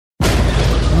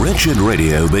Wretched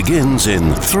Radio begins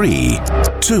in 3,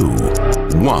 2,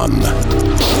 1.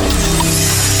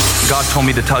 God told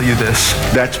me to tell you this.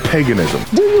 That's paganism.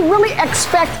 Do you really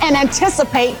expect and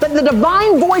anticipate that the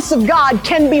divine voice of God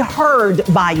can be heard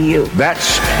by you?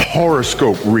 That's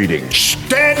horoscope reading.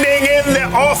 Standing in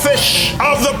the office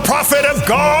of the prophet of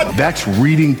God. That's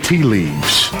reading tea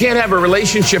leaves. You can't have a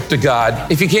relationship to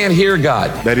God if you can't hear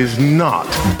God. That is not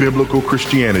biblical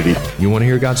Christianity. You want to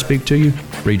hear God speak to you?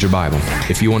 Read your Bible.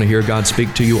 If you want to hear God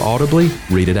speak to you audibly,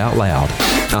 read it out loud.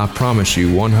 I promise you,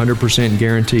 100%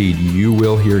 guaranteed, you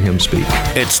will hear Him speak.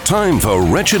 It's time for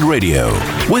Wretched Radio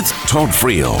with Todd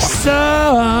Friel.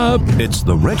 Sup? It's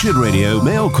the Wretched Radio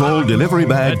mail call delivery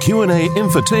bag Q&A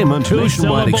infotainment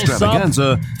nationwide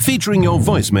extravaganza featuring your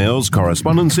voicemails,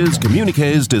 correspondences,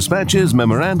 communiques, dispatches,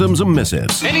 memorandums, and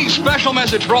missives. Any special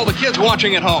message for all the kids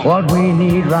watching at home? What we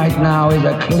need right now is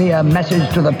a clear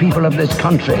message to the people of this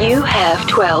country. You have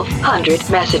 1,200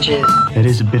 messages. That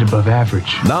is a bit above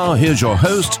average. Now here's your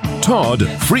host, Todd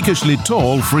Freakishly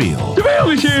Tall Friel. DeVille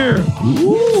is here.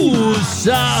 Ooh,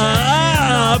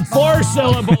 sup? 4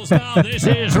 syllables now. This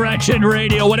is Wretched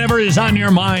Radio. Whatever is on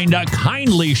your mind,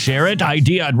 kindly share it.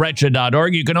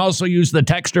 ID@wretched.org. You can also use the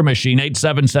texter machine,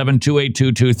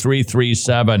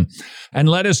 877-282-2337. And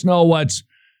let us know what's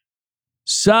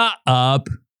sup.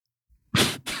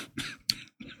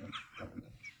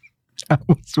 I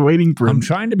was waiting for I'm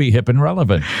trying to be hip and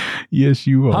relevant. Yes,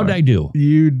 you are. How'd I do?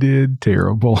 You did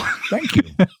terrible. Thank you.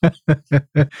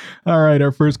 All right,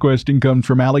 our first question comes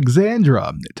from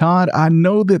Alexandra. Todd, I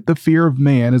know that the fear of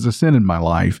man is a sin in my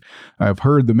life. I've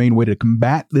heard the main way to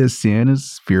combat this sin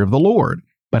is fear of the Lord.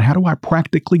 But how do I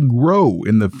practically grow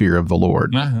in the fear of the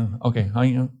Lord? Okay.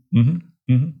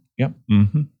 Yep.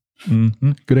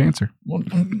 Good answer. Well,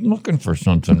 I'm looking for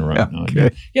something right now.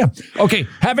 Okay. Yeah. Okay.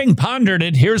 Having pondered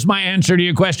it, here's my answer to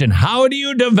your question. How do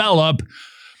you develop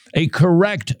a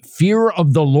correct fear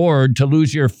of the Lord to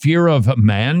lose your fear of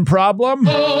man problem?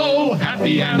 Oh,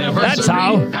 happy anniversary. That's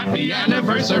how. Happy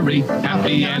anniversary.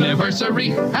 Happy anniversary.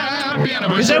 Happy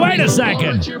anniversary. You say, wait a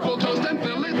second.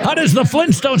 How does the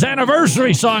Flintstones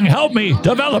anniversary song help me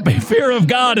develop a fear of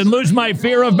God and lose my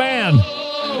fear of man?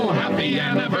 Happy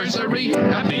anniversary,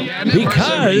 happy anniversary,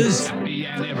 because happy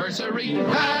anniversary,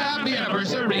 happy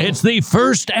anniversary. It's the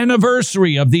first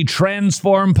anniversary of the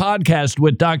Transform podcast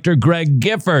with Dr. Greg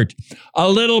Gifford. A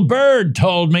little bird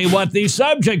told me what the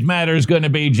subject matter is going to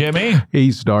be, Jimmy.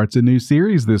 He starts a new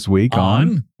series this week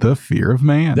on the fear of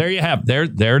man. There you have. There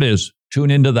it is.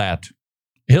 Tune into that.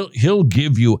 He'll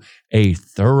give you a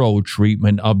thorough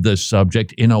treatment of the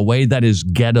subject in a way that is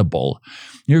gettable.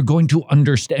 You're going to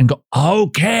understand, go,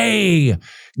 okay,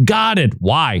 got it.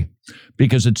 Why?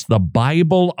 Because it's the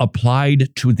Bible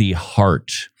applied to the heart.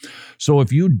 So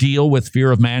if you deal with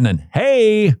fear of man, and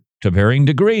hey, to varying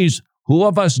degrees, who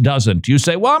of us doesn't? You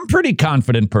say, well, I'm a pretty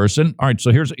confident person. All right,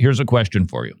 so here's a question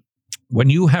for you. When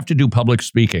you have to do public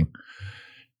speaking,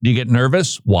 do you get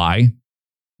nervous? Why?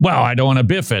 Well, I don't want to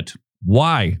biff it.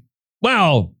 Why?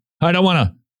 Well, I don't want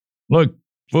to look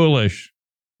foolish.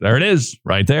 There it is,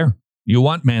 right there. You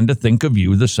want men to think of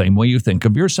you the same way you think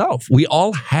of yourself. We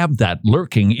all have that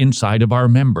lurking inside of our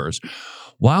members.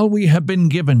 While we have been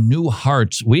given new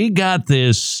hearts, we got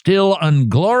this still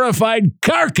unglorified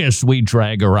carcass we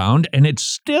drag around, and it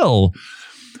still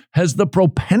has the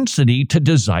propensity to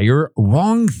desire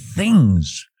wrong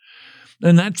things.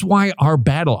 And that's why our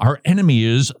battle, our enemy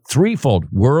is threefold: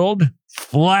 world,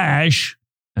 flesh,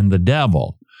 and the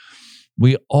devil.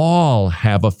 We all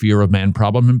have a fear of man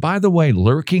problem. And by the way,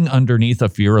 lurking underneath a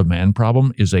fear of man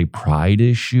problem is a pride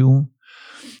issue,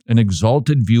 an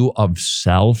exalted view of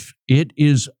self. It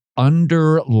is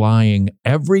underlying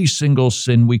every single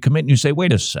sin we commit. And you say,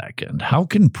 wait a second, how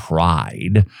can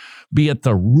pride be at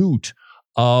the root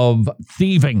of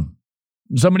thieving?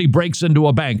 Somebody breaks into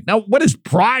a bank. Now, what does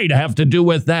pride have to do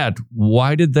with that?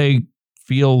 Why did they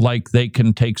feel like they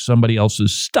can take somebody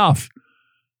else's stuff?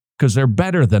 Because they're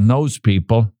better than those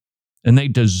people, and they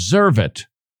deserve it,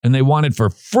 and they want it for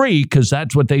free because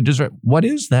that's what they deserve. What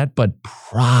is that but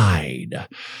pride?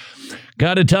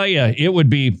 Got to tell you, it would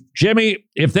be, Jimmy,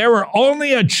 if there were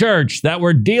only a church that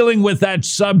were dealing with that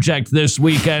subject this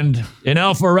weekend in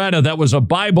Alpharetta, that was a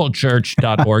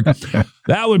BibleChurch.org,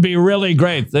 that would be really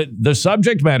great. The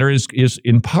subject matter is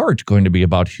in part going to be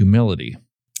about humility.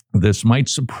 This might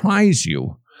surprise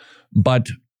you, but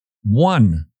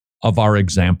one of our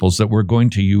examples that we're going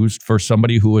to use for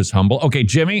somebody who is humble. Okay,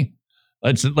 Jimmy,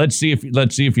 let's see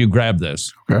if you grab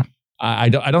this. Okay. I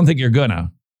don't think you're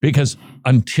gonna, Because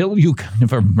until you kind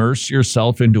of immerse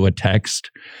yourself into a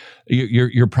text,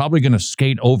 you're probably going to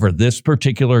skate over this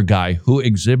particular guy who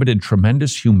exhibited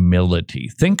tremendous humility.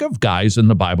 Think of guys in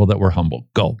the Bible that were humble.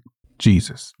 Go.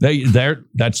 Jesus.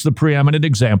 That's the preeminent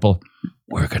example.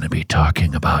 We're going to be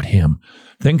talking about him.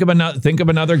 Think of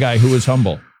another guy who was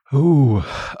humble. Ooh,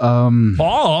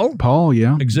 Paul,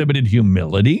 yeah, exhibited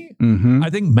humility. Mm-hmm. I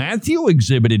think Matthew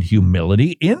exhibited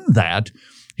humility in that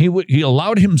he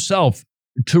allowed himself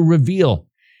to reveal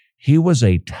he was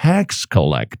a tax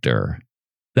collector.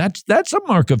 That's a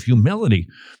mark of humility,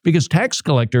 because tax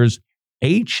collectors,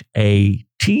 HATED,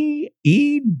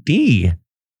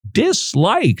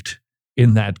 disliked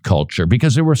in that culture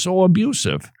because they were so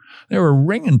abusive. They were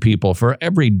ringing people for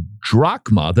every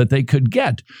drachma that they could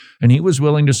get. And he was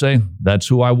willing to say, that's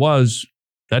who I was.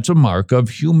 That's a mark of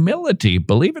humility.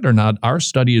 Believe it or not, our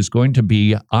study is going to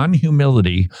be on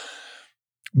humility.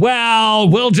 Well,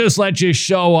 we'll just let you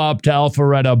show up to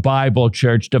Alpharetta Bible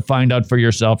Church to find out for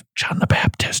yourself. John the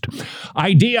Baptist.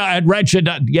 Idea at Wretched.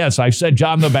 Yes, I said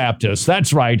John the Baptist.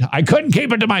 That's right. I couldn't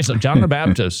keep it to myself. John the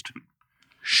Baptist.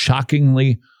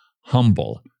 Shockingly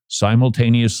humble,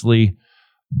 simultaneously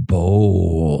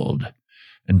bold.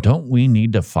 And don't we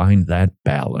need to find that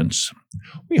balance?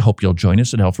 We hope you'll join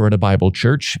us at Alpharetta Bible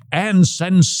Church and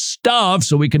send stuff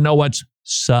so we can know what's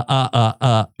ID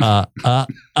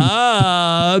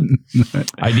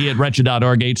at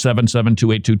wretched.org,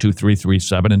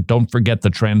 877-282-2337. And don't forget the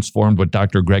Transformed with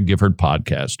Dr. Greg Gifford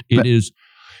podcast.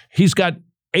 He's got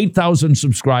 8,000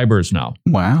 subscribers now.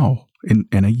 Wow. In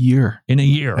a year. In a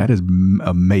year. That is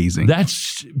amazing.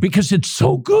 That's because it's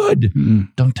so good.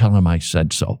 Don't tell him I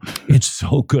said so. It's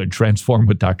so good. Transform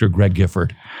with Dr. Greg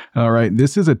Gifford. All right.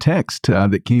 This is a text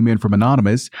that came in from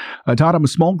Anonymous. Todd, I'm a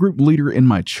small group leader in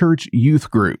my church youth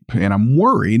group, and I'm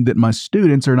worried that my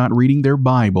students are not reading their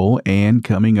Bible and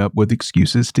coming up with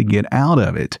excuses to get out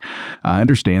of it. I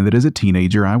understand that as a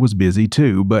teenager, I was busy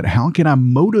too, but how can I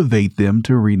motivate them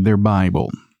to read their Bible?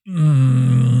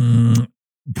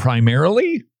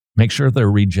 Primarily, make sure they're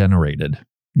regenerated.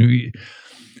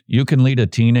 You can lead a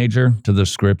teenager to the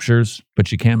scriptures,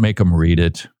 but you can't make them read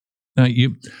it.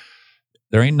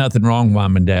 There ain't nothing wrong,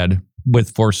 mom and dad,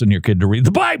 with forcing your kid to read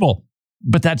the Bible,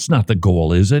 but that's not the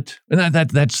goal, is it?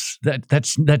 That's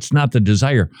not the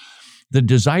desire. The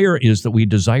desire is that we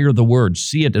desire the word,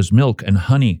 see it as milk and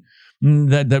honey.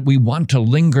 That we want to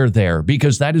linger there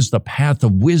because that is the path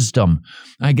of wisdom.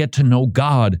 I get to know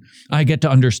God. I get to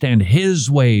understand his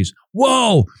ways.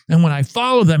 Whoa. And when I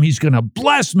follow them, he's going to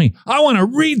bless me. I want to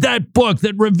read that book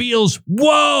that reveals,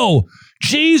 whoa,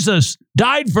 Jesus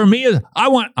died for me. I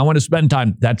want to spend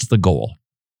time. That's the goal.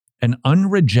 And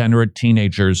unregenerate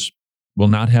teenagers will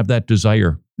not have that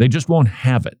desire. They just won't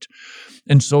have it.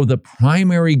 And so the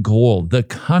primary goal, the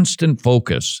constant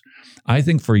focus, I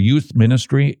think for youth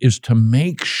ministry is to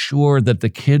make sure that the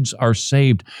kids are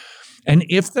saved. And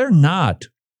if they're not,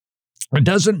 it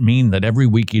doesn't mean that every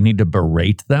week you need to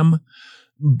berate them,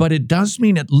 but it does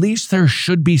mean at least there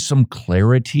should be some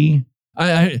clarity.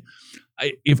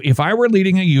 If I were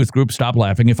leading a youth group, stop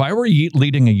laughing. If I were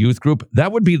leading a youth group,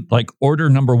 that would be like order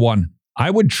number one.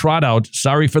 I would trot out,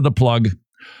 sorry for the plug,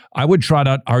 I would trot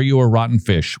out, Are You a Rotten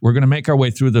Fish? We're going to make our way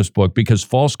through this book because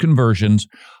false conversions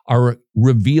are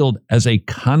revealed as a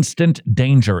constant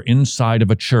danger inside of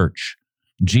a church.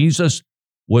 Jesus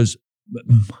was,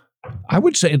 I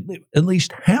would say, at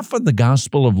least half of the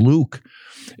Gospel of Luke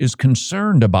is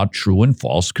concerned about true and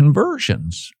false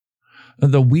conversions.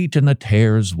 The wheat and the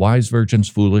tares, wise virgins,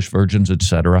 foolish virgins,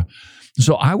 etc.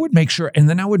 So I would make sure, and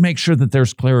then I would make sure that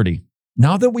there's clarity.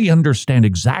 Now that we understand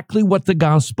exactly what the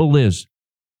gospel is,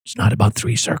 it's not about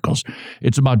three circles.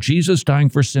 It's about Jesus dying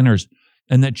for sinners,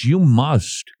 and that you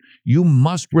must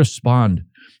respond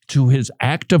to his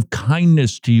act of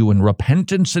kindness to you in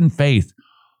repentance and faith,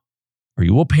 or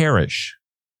you will perish.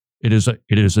 It is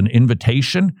an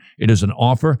invitation, it is an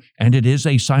offer, and it is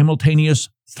a simultaneous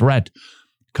threat.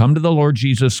 Come to the Lord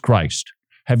Jesus Christ.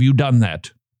 Have you done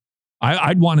that?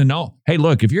 I'd want to know, hey,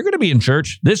 look, if you're going to be in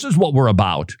church, this is what we're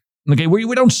about. Okay,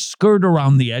 we don't skirt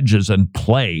around the edges and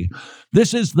play.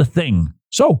 This is the thing.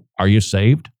 So, are you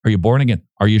saved? Are you born again?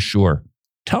 Are you sure?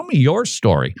 Tell me your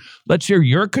story. Let's hear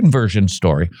your conversion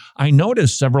story. I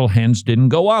noticed several hands didn't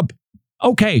go up.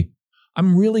 Okay,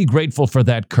 I'm really grateful for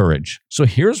that courage. So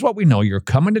here's what we know. You're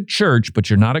coming to church, but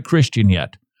you're not a Christian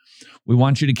yet. We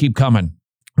want you to keep coming.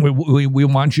 We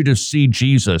want you to see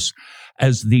Jesus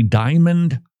as the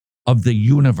diamond of the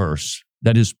universe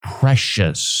that is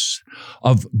precious,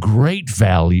 of great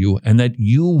value, and that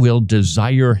you will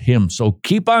desire him. So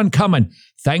keep on coming.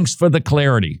 Thanks for the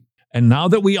clarity. And now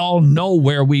that we all know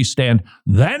where we stand,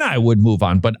 then I would move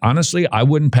on. But honestly, I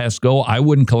wouldn't pass go. I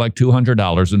wouldn't collect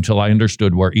 $200 until I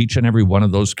understood where each and every one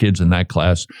of those kids in that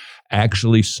class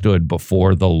actually stood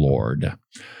before the Lord.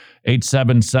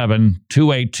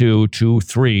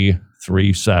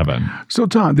 877-282-2337. So,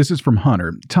 Todd, this is from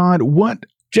Hunter. Todd, what...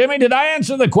 Jimmy, did I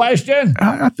answer the question?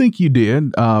 I think you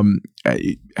did.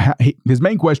 His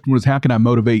main question was, how can I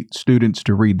motivate students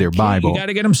to read their Bible? You got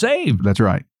to get them saved. That's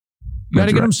right. You got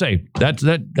to get them saved.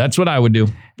 That's what I would do.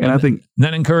 And I think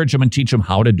then encourage them and teach them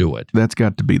how to do it. That's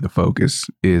got to be the focus,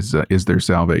 is their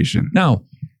salvation. Now,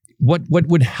 what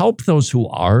would help those who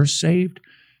are saved?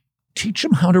 Teach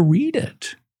them how to read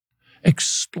it.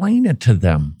 Explain it to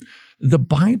them. The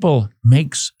Bible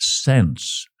makes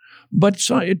sense, but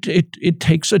so it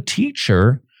takes a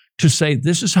teacher to say,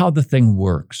 this is how the thing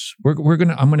works. I'm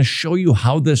going to show you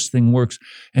how this thing works,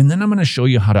 and then I'm going to show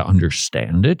you how to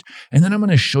understand it, and then I'm going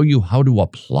to show you how to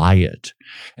apply it.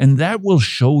 And that will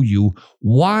show you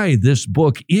why this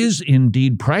book is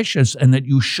indeed precious and that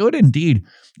you should indeed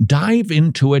dive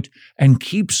into it and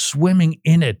keep swimming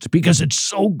in it because it's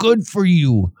so good for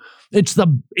you. It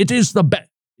is the best.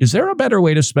 Is there a better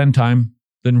way to spend time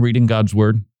than reading God's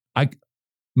word?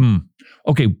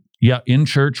 Okay. Yeah, in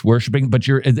church, worshiping, but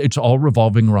it's all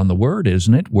revolving around the word,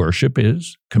 isn't it? Worship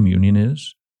is, communion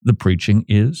is, the preaching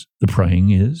is, the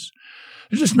praying is.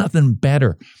 There's just nothing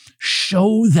better.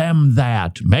 Show them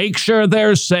that. Make sure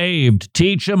they're saved.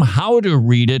 Teach them how to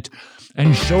read it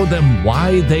and show them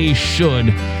why they should.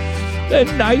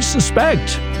 And I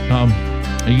suspect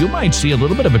you might see a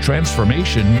little bit of a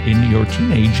transformation in your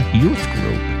teenage youth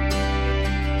group.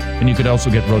 And you could also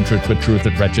get Road Trips with Truth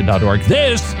at wretched.org.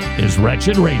 This is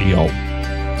Wretched Radio.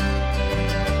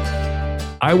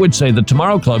 I would say the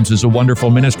Tomorrow Clubs is a wonderful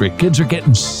ministry. Kids are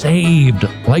getting saved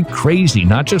like crazy,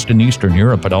 not just in Eastern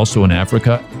Europe, but also in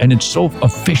Africa. And it's so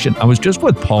efficient. I was just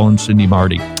with Paul and Cindy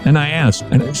Marty, and I asked,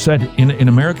 and I said, in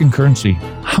American currency,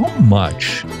 how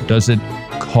much does it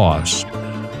cost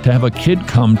to have a kid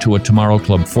come to a Tomorrow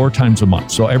Club 4 times a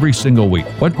month? So every single week.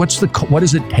 What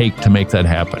does it take to make that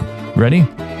happen? Ready?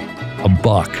 $1,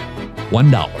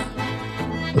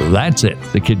 $1. That's it.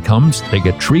 The kid comes, they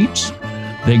get treats,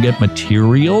 they get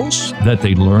materials that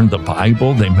they learn the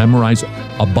Bible, they memorize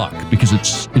 $1 because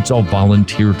it's all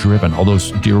volunteer driven. All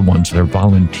those dear ones, they're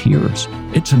volunteers.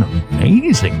 It's an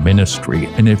amazing ministry.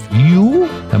 And if you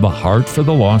have a heart for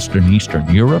the lost in Eastern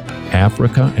Europe,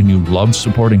 Africa, and you love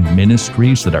supporting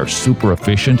ministries that are super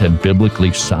efficient and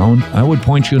biblically sound, I would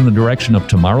point you in the direction of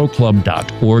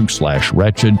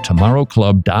tomorrowclub.org/wretched,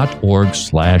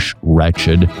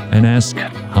 tomorrowclub.org/wretched, and ask,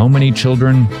 how many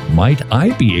children might I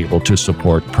be able to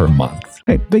support per month?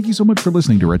 Hey, thank you so much for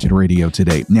listening to Wretched Radio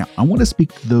today. Now, I want to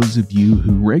speak to those of you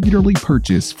who regularly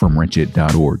purchase from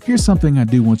wretched.org. Here's something I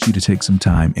do want you to take some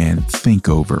time and think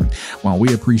over. While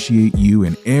we appreciate you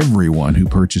and everyone who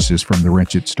purchases from the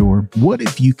Wretched store, what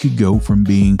if you could go from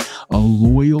being a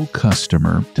loyal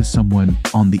customer to someone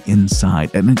on the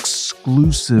inside, an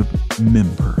exclusive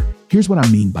member? Here's what I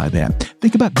mean by that.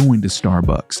 Think about going to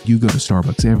Starbucks. You go to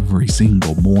Starbucks every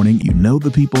single morning. You know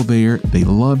the people there. They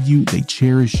love you. They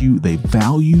cherish you. They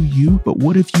value you. But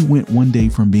what if you went one day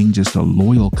from being just a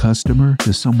loyal customer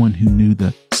to someone who knew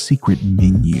the secret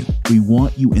menu? We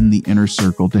want you in the inner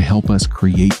circle to help us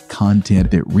create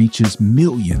content that reaches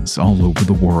millions all over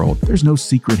the world. There's no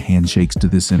secret handshakes to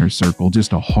this inner circle,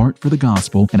 just a heart for the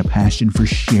gospel and a passion for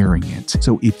sharing it.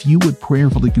 So if you would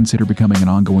prayerfully consider becoming an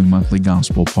ongoing monthly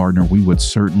gospel partner, we would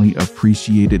certainly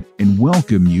appreciate it and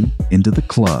welcome you into the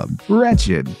club.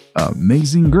 Wretched,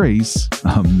 amazing grace,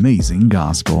 amazing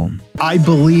gospel. I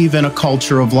believe in a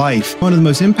culture of life. One of the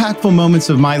most impactful moments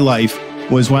of my life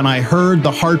was when I heard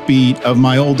the heartbeat of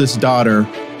my oldest daughter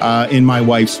in my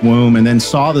wife's womb, and then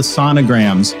saw the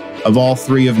sonograms of all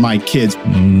 3 of my kids.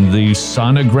 The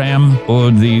sonogram,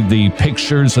 or the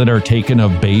pictures that are taken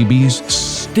of babies,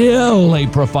 still a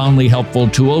profoundly helpful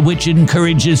tool, which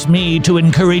encourages me to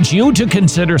encourage you to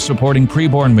consider supporting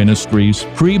Preborn Ministries.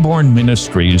 Preborn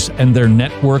Ministries and their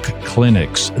network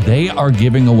clinics. They are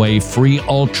giving away free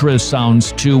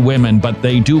ultrasounds to women, but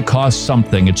they do cost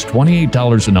something. It's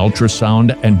 $28 an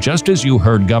ultrasound, and just as you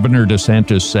heard Governor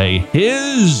DeSantis say,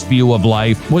 his view of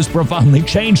life was profoundly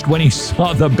changed when he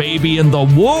saw the baby in the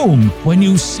womb. When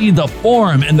you see the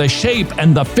form and the shape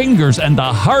and the fingers and the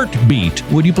heartbeat,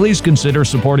 would you please consider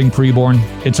supporting Preborn?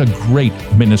 It's a great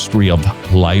ministry of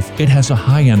life. It has a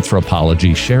high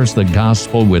anthropology, shares the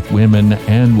gospel with women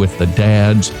and with the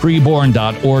dads.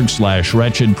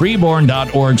 Preborn.org/wretched,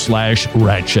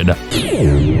 preborn.org/wretched.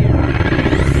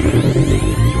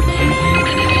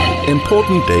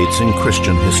 Important dates in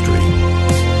Christian history.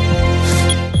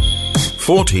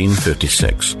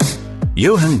 1456.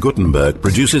 Johann Gutenberg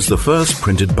produces the first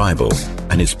printed Bible,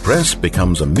 and his press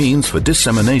becomes a means for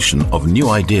dissemination of new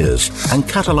ideas and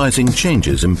catalyzing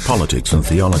changes in politics and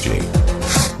theology.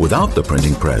 Without the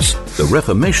printing press, the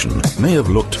Reformation may have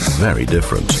looked very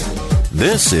different.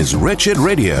 This is Wretched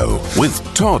Radio with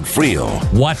Todd Friel.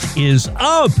 What is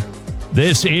up?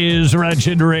 This is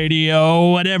Wretched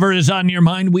Radio. Whatever is on your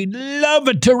mind, we'd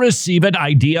love to receive it.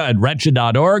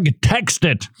 idea@wretched.org. Text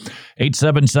it.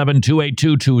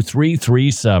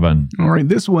 877-282-2337. All right,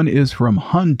 this one is from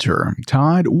Hunter.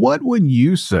 Todd, what would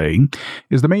you say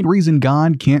is the main reason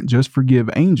God can't just forgive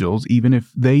angels even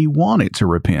if they wanted to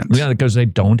repent? Yeah, because they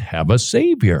don't have a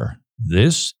savior.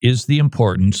 This is the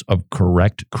importance of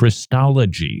correct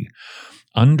Christology.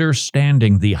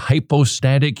 Understanding the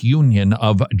hypostatic union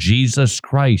of Jesus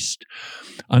Christ.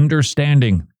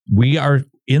 Understanding we are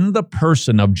in the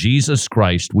person of Jesus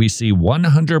Christ. We see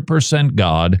 100%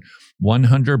 God,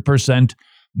 100%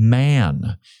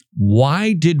 man.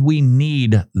 Why did we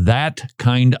need that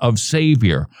kind of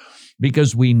Savior?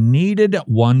 Because we needed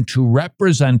one to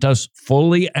represent us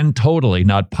fully and totally,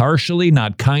 not partially,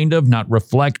 not kind of, not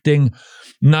reflecting,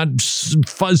 not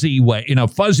fuzzy way, in a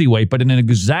fuzzy way, but in an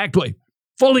exact way.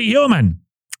 Fully human.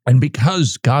 And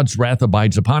because God's wrath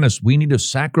abides upon us, we need a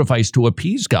sacrifice to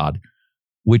appease God,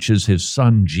 which is his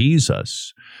son,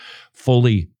 Jesus.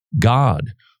 Fully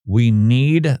God. We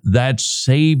need that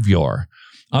Savior.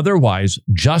 Otherwise,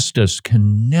 justice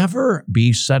can never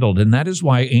be settled. And that is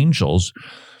why angels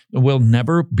will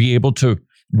never be able to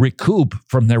recoup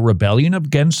from their rebellion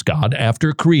against God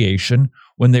after creation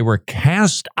when they were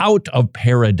cast out of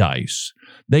paradise.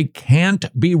 They can't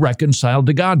be reconciled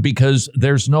to God because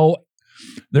there's no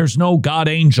God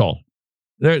angel.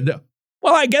 Well,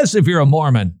 I guess if you're a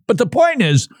Mormon, but the point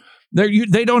is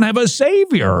they don't have a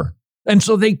savior, and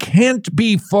so they can't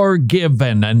be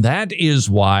forgiven, and that is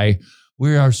why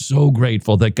we are so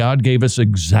grateful that God gave us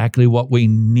exactly what we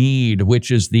need,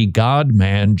 which is the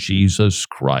God-man Jesus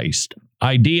Christ.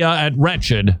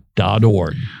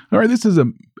 idea@wretched.org. All right, this is a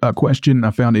question I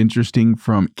found interesting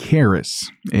from Karis.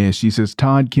 She says,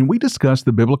 Todd, can we discuss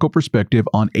the biblical perspective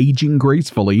on aging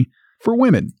gracefully for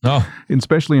women?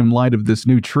 Especially in light of this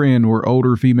new trend where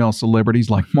older female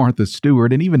celebrities like Martha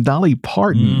Stewart and even Dolly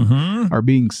Parton are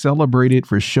being celebrated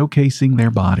for showcasing their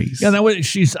bodies. Yeah, that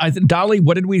was Dolly.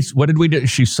 What did we do?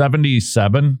 She's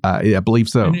 77. I believe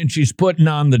so. And she's putting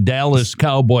on the Dallas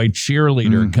Cowboy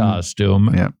cheerleader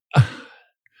costume. Yeah.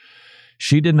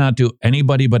 She did not do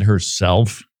anybody but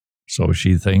herself, so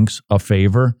she thinks, a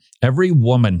favor. Every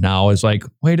woman now is like,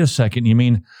 wait a second, you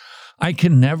mean I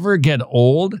can never get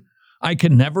old? I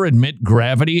can never admit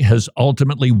gravity has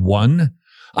ultimately won?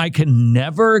 I can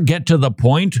never get to the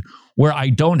point where I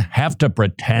don't have to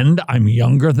pretend I'm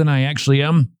younger than I actually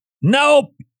am?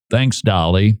 Nope. Thanks,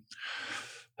 Dolly.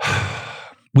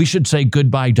 We should say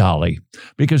goodbye, Dolly,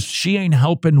 because she ain't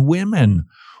helping women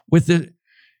with the...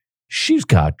 She's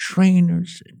got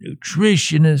trainers and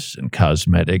nutritionists and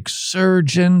cosmetic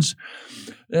surgeons,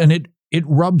 and it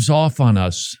rubs off on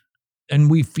us,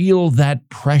 and we feel that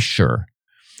pressure,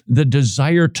 the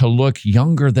desire to look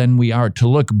younger than we are, to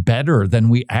look better than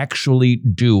we actually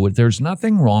do. There's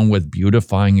nothing wrong with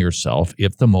beautifying yourself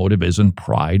if the motive isn't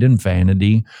pride and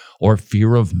vanity or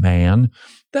fear of man.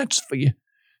 That's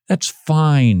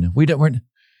fine.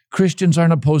 Christians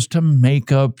aren't opposed to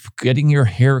makeup, getting your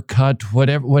hair cut,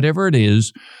 whatever it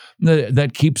is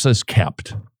that keeps us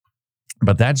kept.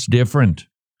 But that's different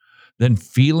than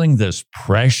feeling this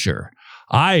pressure.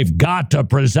 I've got to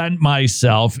present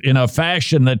myself in a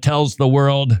fashion that tells the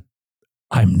world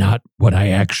I'm not what I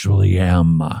actually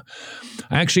am. I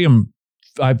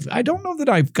don't know that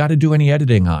I've got to do any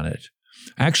editing on it.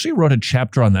 I actually wrote a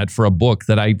chapter on that for a book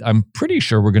that I'm pretty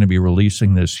sure we're going to be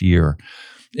releasing this year.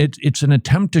 It's an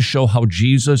attempt to show how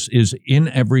Jesus is in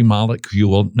every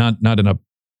molecule, not in a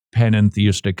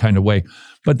panentheistic kind of way,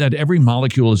 but that every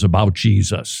molecule is about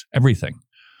Jesus, everything.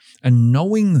 And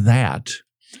knowing that,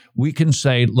 we can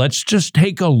say, let's just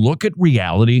take a look at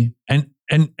reality and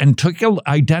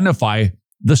identify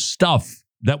the stuff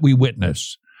that we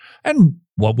witness. And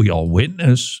what we all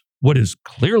witness, what is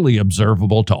clearly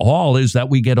observable to all, is that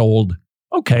we get old.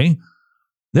 Okay,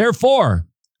 therefore,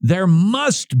 there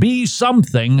must be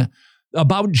something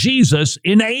about Jesus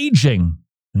in aging.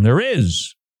 And there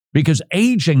is, because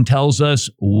aging tells us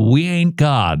we ain't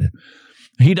God.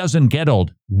 He doesn't get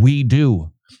old. We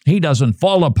do. He doesn't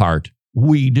fall apart.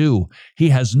 We do. He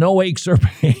has no aches or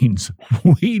pains.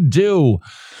 We do.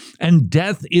 And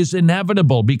death is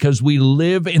inevitable because we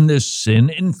live in this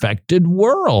sin-infected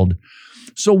world.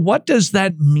 So what does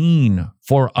that mean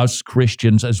for us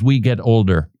Christians as we get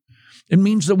older? It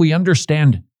means that we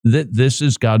understand that this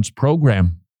is God's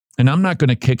program, and I'm not going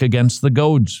to kick against the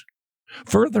goads.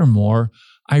 Furthermore,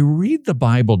 I read the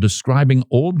Bible describing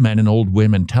old men and old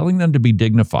women, telling them to be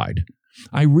dignified.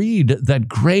 I read that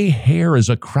gray hair is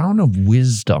a crown of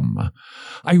wisdom.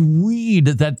 I read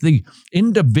that the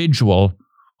individual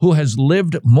who has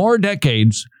lived more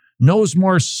decades knows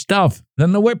more stuff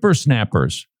than the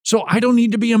whippersnappers. So I don't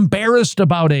need to be embarrassed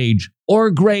about age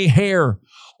or gray hair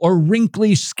or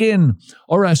wrinkly skin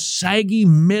or a saggy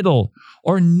middle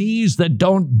or knees that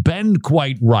don't bend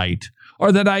quite right,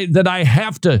 or that I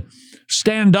have to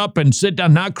stand up and sit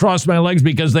down, not cross my legs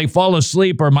because they fall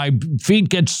asleep or my feet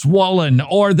get swollen,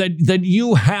 or that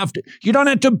you don't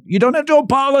have to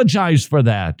apologize for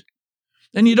that.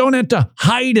 And you don't have to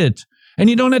hide it. And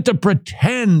you don't have to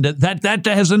pretend that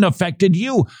hasn't affected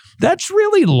you. That's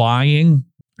really lying.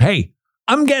 Hey,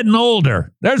 I'm getting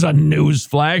older. There's a news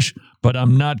flash, but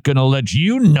I'm not going to let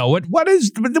you know it. What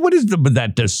is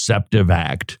that deceptive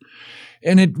act?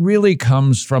 And it really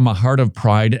comes from a heart of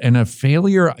pride and a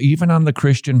failure, even on the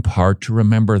Christian part, to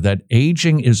remember that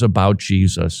aging is about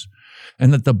Jesus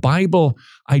and that the Bible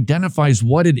identifies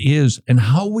what it is and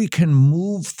how we can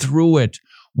move through it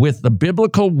with the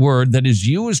biblical word that is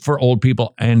used for old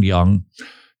people and young.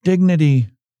 Dignity.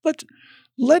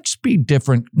 Let's be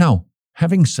different. Now,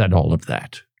 having said all of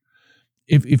that,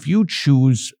 if you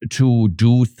choose to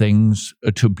do things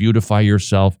to beautify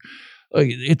yourself,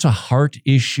 it's a heart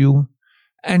issue.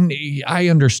 And I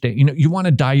understand, you want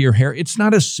to dye your hair. It's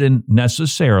not a sin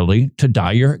necessarily to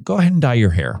dye your hair. Go ahead and dye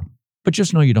your hair. But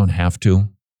just know you don't have to.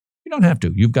 You don't have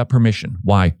to. You've got permission.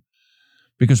 Why?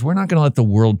 Because we're not going to let the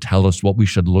world tell us what we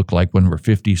should look like when we're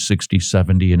 50, 60,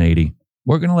 70, and 80.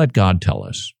 We're going to let God tell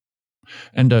us.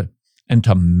 And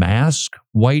to mask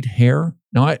white hair,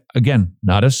 now, again,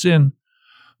 not a sin.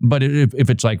 But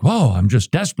if it's like, whoa, I'm just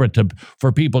desperate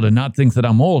for people to not think that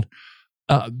I'm old,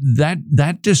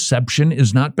 that deception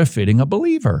is not befitting a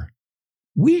believer.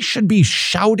 We should be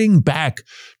shouting back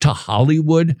to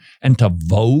Hollywood and to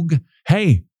Vogue,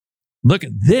 hey, look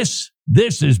at this.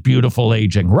 This is beautiful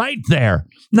aging right there.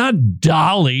 Not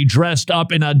Dolly dressed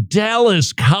up in a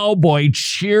Dallas Cowboy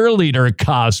cheerleader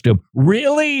costume.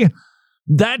 Really?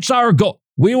 That's our goal.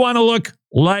 We want to look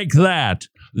like that.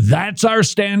 That's our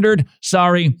standard.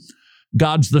 Sorry,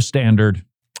 God's the standard.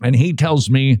 And he tells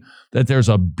me that there's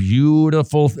a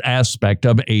beautiful aspect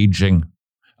of aging,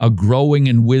 a growing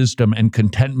in wisdom and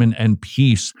contentment and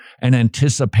peace and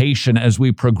anticipation as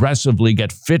we progressively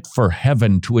get fit for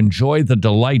heaven to enjoy the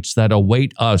delights that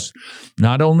await us.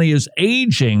 Not only is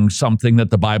aging something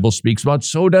that the Bible speaks about,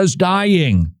 so does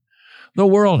dying. The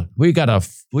world, we gotta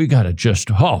just,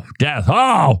 death.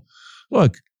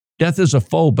 Look, death is a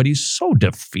foe, but he's so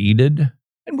defeated.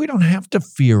 And we don't have to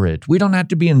fear it. We don't have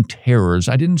to be in terrors.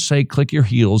 I didn't say click your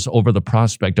heels over the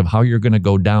prospect of how you're going to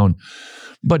go down,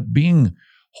 but being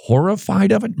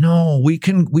horrified of it? No, we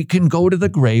can go to the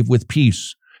grave with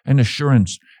peace and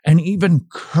assurance and even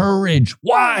courage.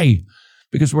 Why?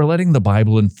 Because we're letting the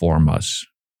Bible inform us.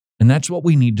 And that's what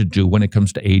we need to do when it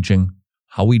comes to aging,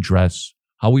 how we dress,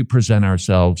 how we present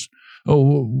ourselves,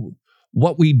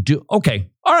 what we do. Okay,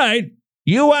 all right.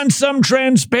 You want some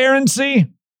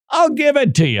transparency? I'll give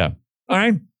it to you, all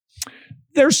right?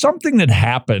 There's something that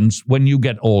happens when you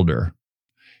get older.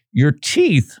 Your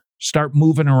teeth start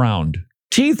moving around.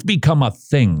 Teeth become a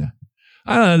thing.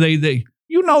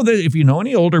 You know that if you know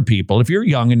any older people, if you're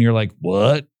young and you're like,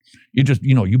 what? You just,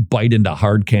 you bite into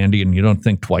hard candy and you don't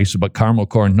think twice about caramel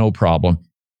corn, no problem.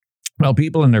 Well,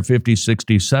 people in their 50s,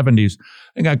 60s, 70s,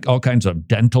 they got all kinds of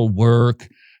dental work.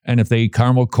 And if they eat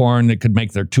caramel corn, it could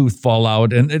make their tooth fall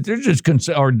out. And they're just,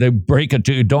 or they break a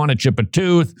tooth, don't want to chip a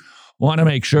tooth, want to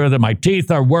make sure that my teeth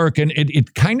are working.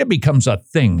 It kind of becomes a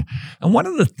thing. And one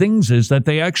of the things is that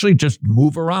they actually just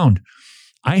move around.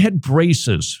 I had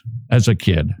braces as a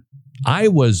kid. I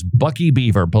was Bucky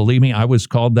Beaver. Believe me, I was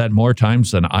called that more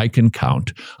times than I can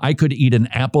count. I could eat an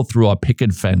apple through a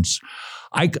picket fence.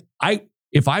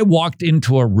 If I walked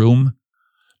into a room,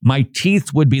 my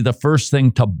teeth would be the first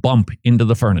thing to bump into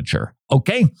the furniture.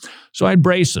 Okay? So I had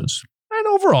braces. And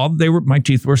overall, my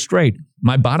teeth were straight.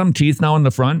 My bottom teeth now in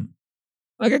the front,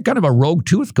 I got kind of a rogue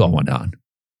tooth going on.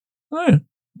 What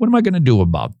am I going to do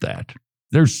about that?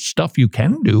 There's stuff you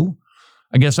can do.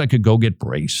 I guess I could go get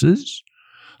braces.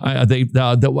 Is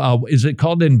it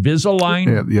called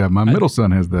Invisalign? Yeah, my middle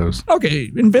son has those. Okay,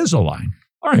 Invisalign.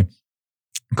 All right.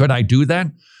 Could I do that?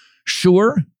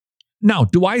 Sure. Now,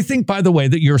 do I think, by the way,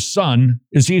 that your son,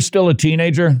 is he still a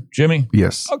teenager, Jimmy?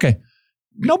 Yes. Okay.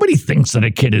 Nobody thinks that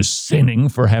a kid is sinning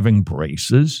for having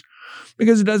braces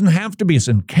because it doesn't have to be a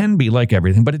sin. Can be like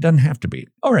everything, but it doesn't have to be.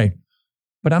 All right.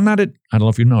 But I don't know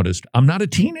if you noticed, I'm not a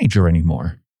teenager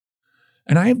anymore.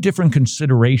 And I have different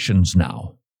considerations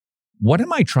now. What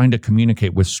am I trying to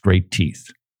communicate with straight teeth?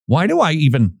 Why do I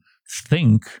even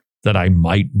think that I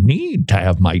might need to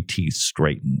have my teeth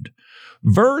straightened?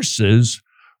 Versus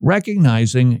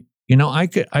recognizing, I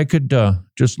could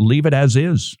just leave it as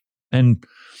is. And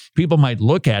people might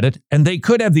look at it and they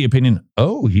could have the opinion,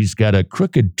 oh, he's got a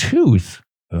crooked tooth.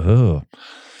 Oh,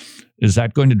 is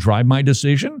that going to drive my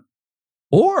decision?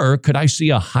 Or could I see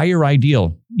a higher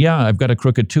ideal? Yeah, I've got a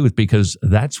crooked tooth because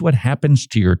that's what happens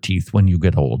to your teeth when you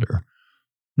get older.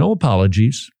 No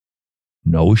apologies,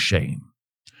 no shame.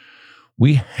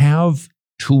 We have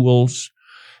tools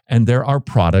and there are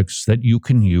products that you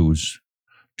can use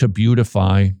to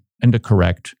beautify and to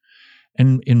correct.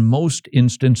 And in most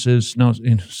instances, now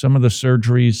in some of the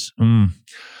surgeries,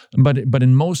 but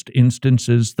in most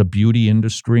instances, the beauty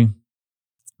industry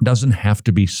doesn't have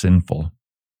to be sinful.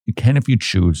 You can if you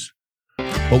choose.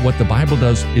 But what the Bible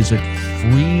does is it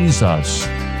frees us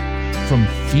from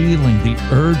feeling the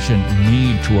urgent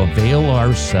need to avail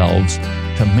ourselves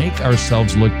to make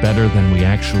ourselves look better than we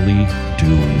actually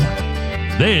do.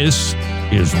 This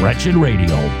is Wretched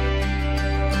Radio.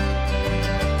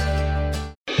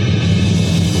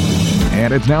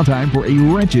 And it's now time for a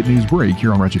Wretched News Break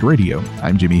here on Wretched Radio.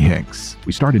 I'm Jimmy Hicks.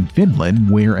 We start in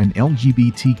Finland, where an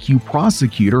LGBTQ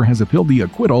prosecutor has appealed the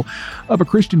acquittal of a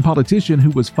Christian politician who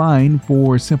was fined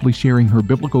for simply sharing her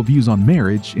biblical views on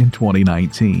marriage in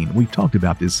 2019. We've talked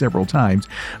about this several times,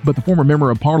 but the former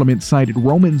member of parliament cited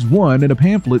Romans 1 in a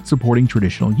pamphlet supporting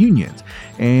traditional unions.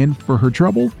 And for her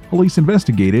trouble, police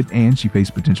investigated, and she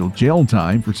faced potential jail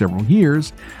time for several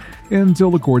years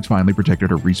until the courts finally protected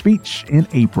her free speech in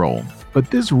April. But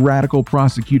this radical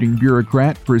prosecuting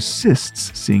bureaucrat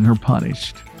persists seeing her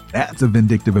punished. That's a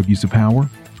vindictive abuse of power.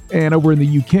 And over in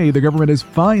the UK, the government is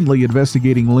finally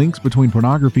investigating links between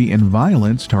pornography and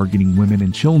violence targeting women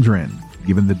and children.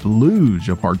 Given the deluge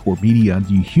of hardcore media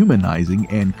dehumanizing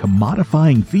and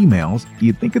commodifying females,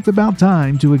 you'd think it's about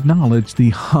time to acknowledge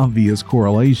the obvious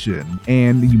correlation.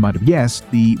 And you might have guessed,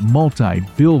 the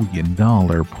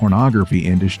multi-billion-dollar pornography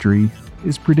industry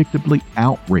is predictably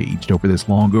outraged over this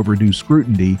long overdue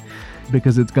scrutiny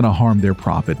because it's going to harm their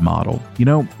profit model.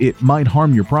 It might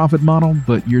harm your profit model,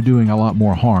 but you're doing a lot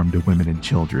more harm to women and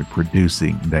children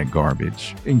producing that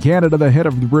garbage. In Canada, the head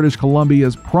of the British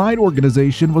Columbia's Pride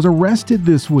organization was arrested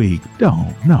this week.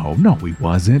 No, he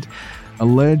wasn't.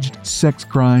 Alleged sex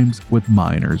crimes with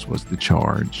minors was the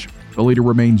charge. The leader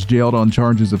remains jailed on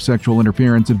charges of sexual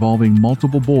interference involving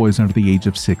multiple boys under the age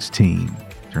of 16.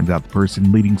 Turns out the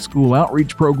person leading school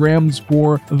outreach programs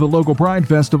for the local Pride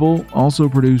Festival also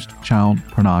produced child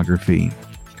pornography.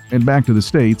 And back to the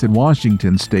States, in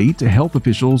Washington State, health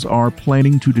officials are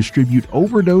planning to distribute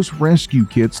overdose rescue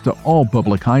kits to all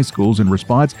public high schools in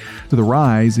response to the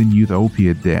rise in youth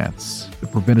opiate deaths. The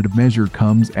preventative measure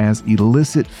comes as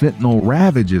illicit fentanyl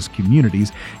ravages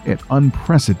communities at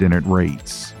unprecedented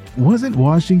rates. Wasn't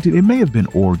Washington? It may have been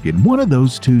Oregon, one of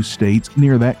those two states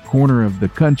near that corner of the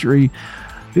country.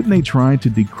 Didn't they try to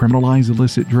decriminalize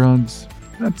illicit drugs?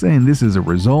 Not saying this is a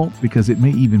result, because it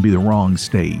may even be the wrong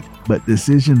state, but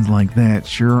decisions like that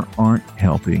sure aren't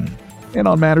helping. And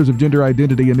on matters of gender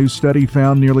identity, a new study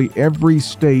found nearly every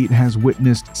state has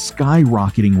witnessed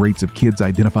skyrocketing rates of kids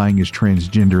identifying as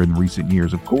transgender in recent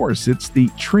years. Of course, it's the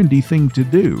trendy thing to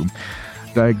do.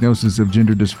 Diagnosis of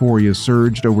gender dysphoria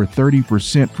surged over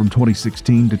 30% from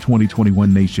 2016 to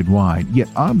 2021 nationwide. Yet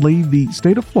oddly, the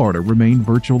state of Florida remained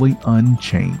virtually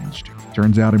unchanged.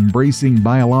 Turns out embracing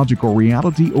biological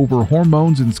reality over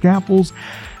hormones and scalpels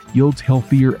yields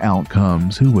healthier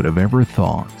outcomes. Who would have ever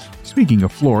thought? Speaking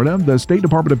of Florida, the State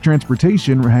Department of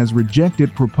Transportation has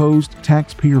rejected proposed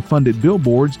taxpayer-funded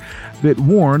billboards that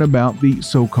warn about the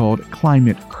so-called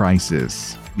climate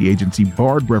crisis. The agency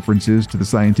barred references to the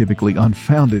scientifically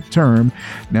unfounded term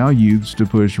now used to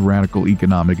push radical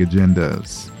economic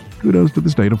agendas. Kudos to the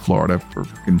state of Florida for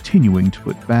continuing to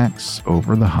put facts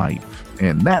over the hype.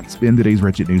 And that's been today's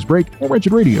Wretched News Break. More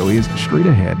Wretched Radio is straight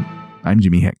ahead. I'm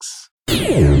Jimmy Hicks.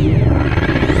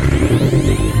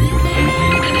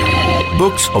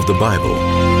 Books of the Bible.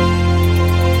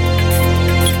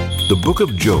 The book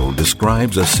of Joel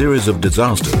describes a series of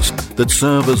disasters that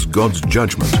serve as God's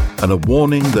judgment and a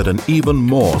warning that an even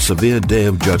more severe day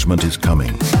of judgment is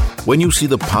coming. When you see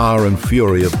the power and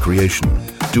fury of creation,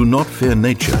 do not fear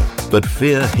nature, but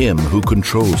fear Him who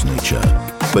controls nature.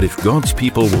 But if God's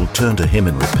people will turn to Him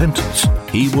in repentance,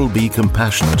 He will be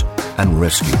compassionate and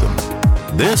rescue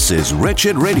them. This is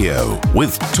Wretched Radio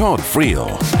with Todd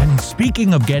Friel. And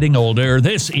speaking of getting older,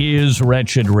 this is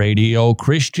Wretched Radio.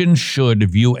 Christians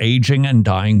should view aging and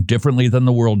dying differently than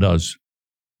the world does.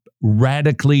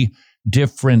 radically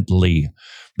differently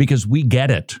because we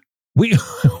get it.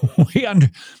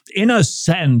 In a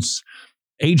sense,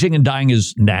 aging and dying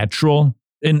is natural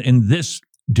in this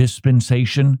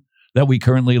dispensation that we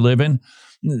currently live in.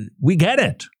 We get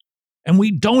it. And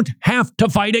we don't have to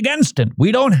fight against it.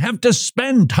 We don't have to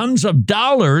spend tons of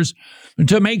dollars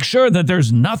to make sure that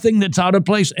there's nothing that's out of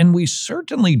place. And we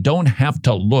certainly don't have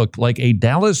to look like a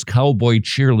Dallas Cowboy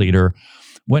cheerleader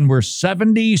when we're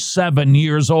 77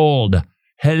 years old.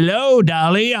 Hello,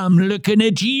 Dolly, I'm looking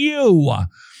at you.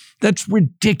 That's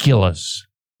ridiculous.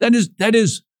 That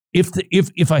is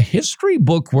if a history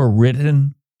book were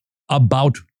written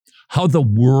about how the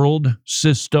world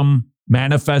system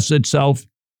manifests itself,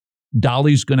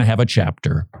 Dolly's going to have a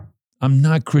chapter. I'm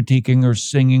not critiquing her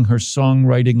singing, her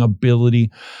songwriting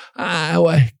ability.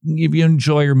 If you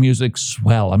enjoy her music,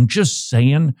 swell. I'm just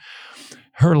saying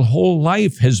her whole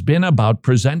life has been about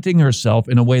presenting herself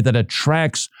in a way that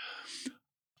attracts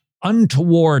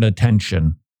untoward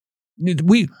attention.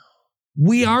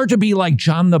 We are to be like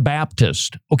John the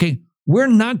Baptist, okay? We're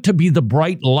not to be the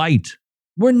bright light.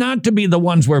 We're not to be the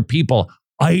ones where people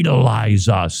idolize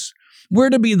us. We're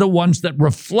to be the ones that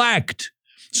reflect.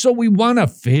 So we want to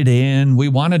fit in. We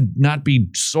want to not be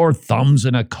sore thumbs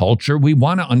in a culture. We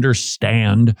want to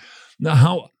understand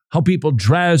how people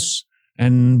dress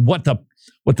and what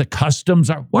the customs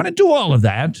are. Want to do all of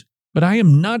that, but I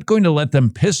am not going to let them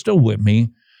pistol whip me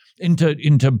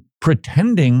into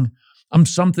pretending I'm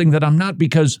something that I'm not,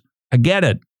 because I get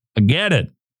it.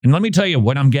 And let me tell you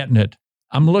when I'm getting it.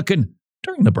 I'm looking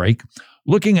during the break,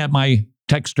 looking at my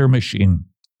texter machine.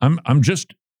 I'm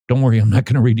just, don't worry, I'm not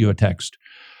going to read you a text.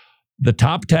 The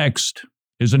top text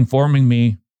is informing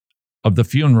me of the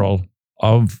funeral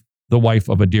of the wife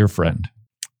of a dear friend.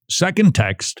 Second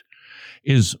text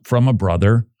is from a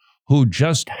brother who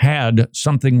just had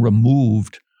something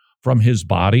removed from his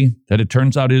body that it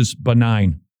turns out is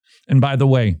benign. And by the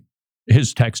way,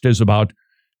 his text is about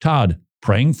Todd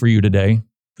praying for you today,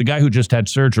 the guy who just had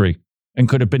surgery and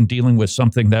could have been dealing with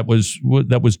something that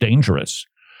was dangerous.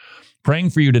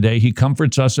 Praying for you today, he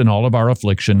comforts us in all of our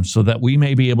affliction so that we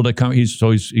may be able to come. He's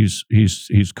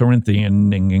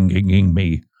Corinthianing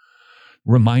me,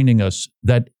 reminding us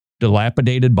that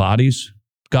dilapidated bodies,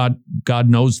 God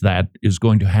knows that is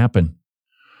going to happen.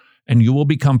 And you will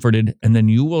be comforted, and then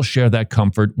you will share that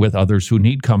comfort with others who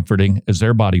need comforting as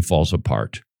their body falls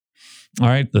apart. All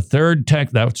right, the third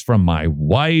text, that's from my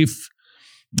wife.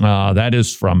 That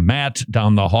is from Matt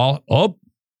down the hall. Oh,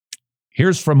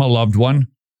 here's from a loved one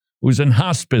who's in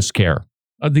hospice care.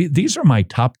 These are my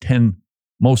top 10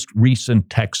 most recent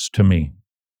texts to me.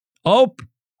 Oh,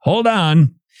 hold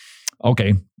on.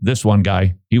 Okay, this one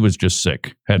guy, he was just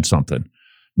sick, had something.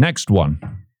 Next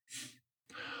one.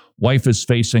 Wife is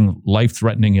facing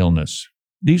life-threatening illness.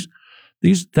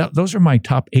 Those are my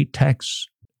top 8 texts.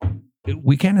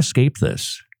 We can't escape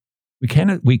this. We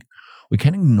can't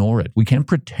ignore it. We can't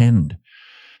pretend.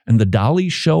 And the Dolly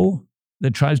show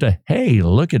that tries to, hey,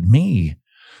 look at me.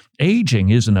 Aging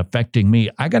isn't affecting me.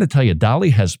 I got to tell you, Dolly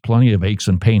has plenty of aches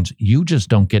and pains. You just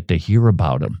don't get to hear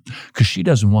about them because she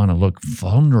doesn't want to look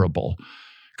vulnerable,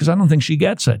 because I don't think she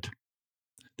gets it.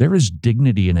 There is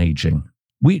dignity in aging.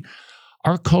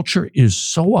 Our culture is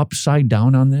so upside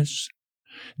down on this.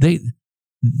 The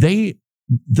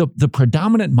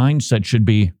predominant mindset should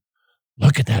be,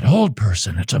 look at that old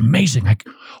person. It's amazing. I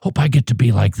hope I get to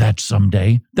be like that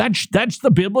someday. That's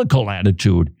the biblical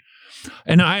attitude.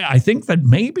 And I think that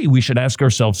maybe we should ask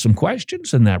ourselves some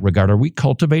questions in that regard. Are we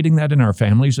cultivating that in our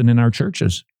families and in our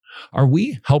churches? Are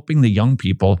we helping the young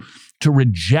people to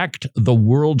reject the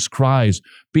world's cries?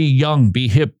 Be young, be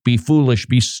hip, be foolish,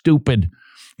 be stupid,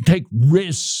 take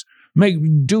risks,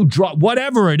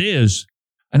 whatever it is.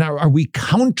 And are we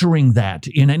countering that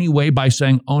in any way by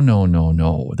saying, oh,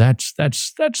 no, that's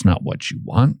not what you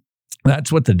want.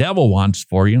 That's what the devil wants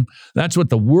for you. That's what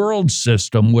the world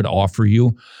system would offer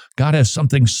you. God has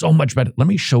something so much better. Let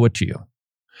me show it to you.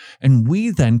 And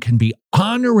we then can be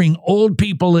honoring old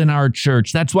people in our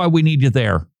church. That's why we need you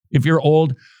there. If you're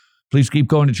old, please keep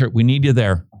going to church. We need you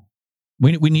there.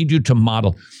 We need you to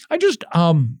model. I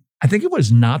think it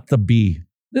was Not the Bee.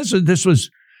 This was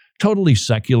totally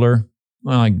secular.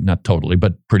 Well, not totally,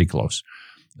 but pretty close.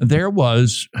 There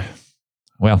was,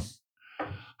 well,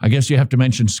 I guess you have to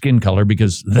mention skin color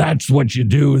because that's what you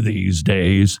do these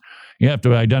days. You have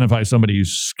to identify somebody's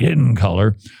skin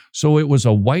color. So it was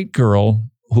a white girl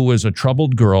who was a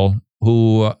troubled girl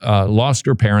who lost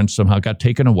her parents, somehow got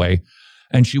taken away.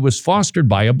 And she was fostered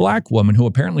by a black woman who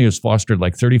apparently has fostered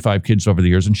like 35 kids over the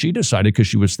years. And she decided, because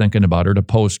she was thinking about her, to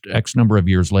post X number of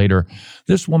years later.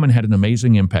 This woman had an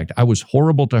amazing impact. I was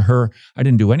horrible to her. I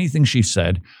didn't do anything she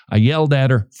said. I yelled at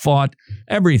her, fought,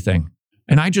 everything.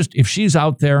 And if she's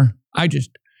out there, I just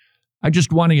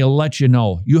want to let you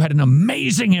know, you had an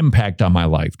amazing impact on my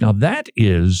life. Now, that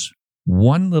is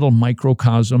one little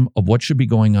microcosm of what should be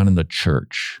going on in the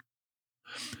church.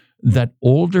 That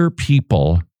older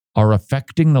people are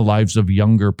affecting the lives of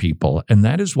younger people. And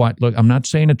that is why, look, I'm not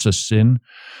saying it's a sin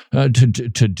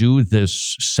to do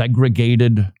this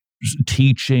segregated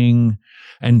teaching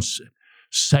and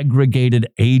segregated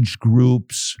age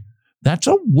groups. That's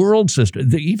a world system.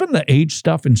 Even the age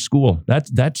stuff in school, that's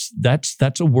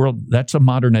a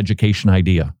modern education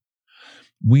idea.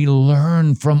 We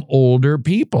learn from older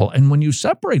people. And when you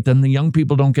separate them, the young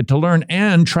people don't get to learn.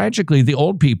 And tragically, the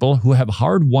old people who have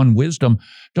hard-won wisdom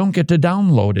don't get to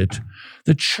download it.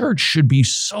 The church should be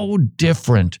so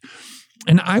different.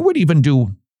 And I would even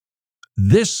do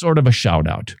this sort of a shout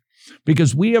out,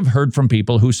 because we have heard from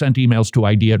people who sent emails to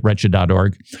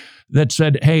ID@wretched.org that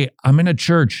said, hey, I'm in a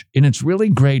church and it's really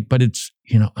great, but it's,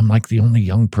 I'm like the only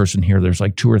young person here. There's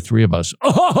like 2 or 3 of us.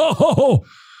 Oh,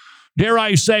 dare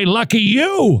I say, lucky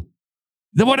you.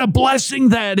 What a blessing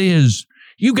that is.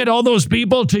 You get all those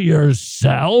people to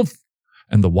yourself.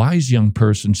 And the wise young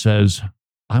person says,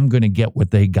 I'm going to get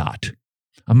what they got.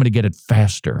 I'm going to get it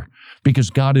faster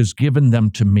because God has given them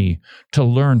to me to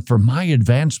learn for my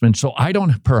advancement, so I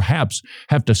don't perhaps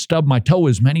have to stub my toe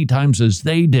as many times as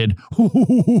they did.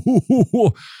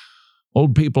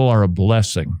 Old people are a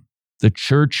blessing. The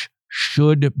church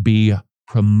should be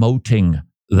promoting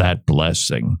that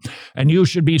blessing. And you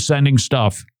should be sending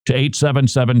stuff to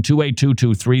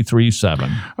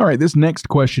 877-282-2337. All right, this next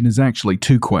question is actually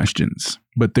 2 questions,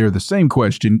 but they're the same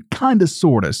question, kind of,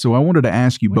 sort of. So I wanted to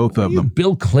ask you both of them.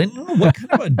 Bill Clinton? What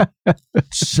kind of a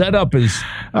setup is...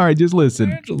 All right, just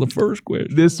listen. Answer the first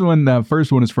question. This one,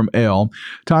 first one is from L.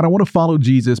 Todd, I want to follow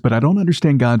Jesus, but I don't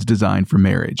understand God's design for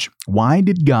marriage. Why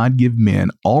did God give men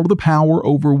all of the power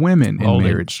over women in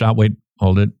marriage?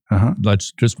 Hold it.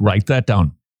 Let's just write that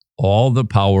down. All the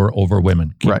power over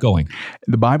women. Keep going.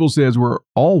 The Bible says we're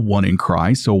all one in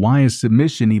Christ, so why is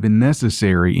submission even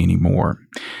necessary anymore?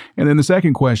 And then the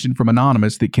second question from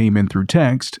Anonymous that came in through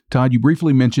text. Todd, you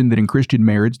briefly mentioned that in Christian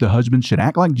marriage, the husband should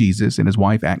act like Jesus and his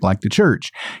wife act like the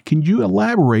church. Can you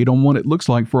elaborate on what it looks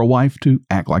like for a wife to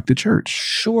act like the church?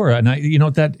 Sure. And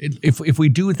if we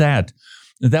do that,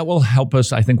 that will help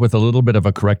us, I think, with a little bit of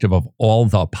a corrective of all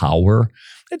the power.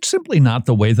 It's simply not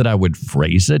the way that I would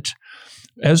phrase it.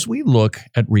 As we look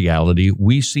at reality,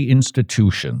 we see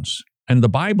institutions, and the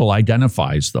Bible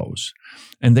identifies those,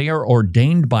 and they are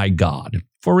ordained by God.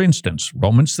 For instance,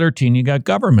 Romans 13, you got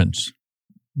governments.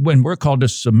 When we're called to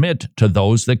submit to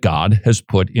those that God has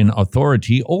put in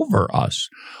authority over us.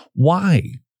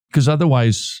 Why? Because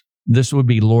otherwise, this would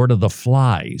be Lord of the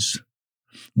Flies.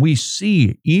 We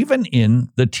see even in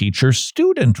the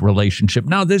teacher-student relationship.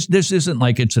 Now, this isn't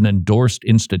like it's an endorsed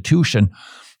institution,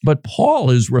 but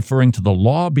Paul is referring to the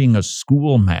law being a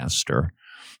schoolmaster,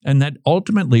 and that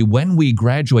ultimately when we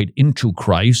graduate into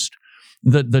Christ,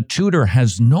 the tutor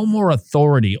has no more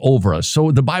authority over us.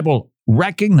 So the Bible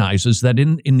recognizes that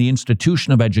in the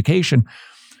institution of education,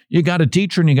 you got a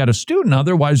teacher and you got a student.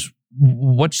 Otherwise,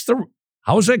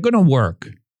 how's that going to work?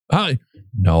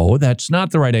 No, that's not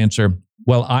the right answer.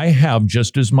 Well, I have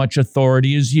just as much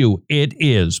authority as you. It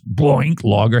is, boink,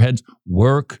 loggerheads,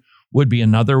 work would be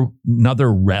another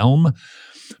realm.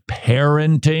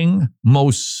 Parenting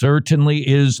most certainly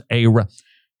is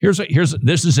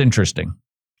this is interesting.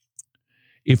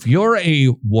 If you're a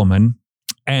woman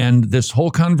and this whole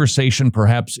conversation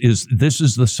perhaps this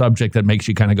is the subject that makes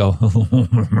you kind of go,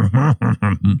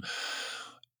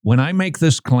 when I make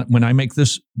this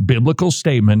biblical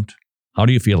statement, how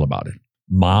do you feel about it?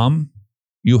 Mom,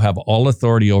 you have all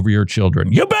authority over your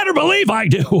children. You better believe I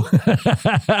do.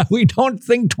 We don't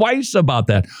think twice about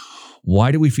that.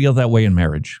 Why do we feel that way in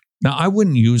marriage? Now, I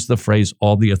wouldn't use the phrase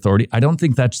all the authority. I don't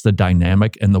think that's the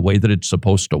dynamic and the way that it's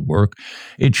supposed to work.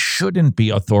 It shouldn't be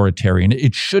authoritarian.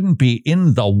 It shouldn't be,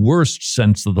 in the worst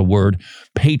sense of the word,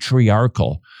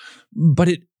 patriarchal. But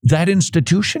that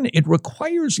institution, it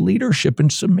requires leadership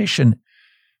and submission.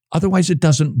 Otherwise, it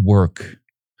doesn't work.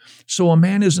 So a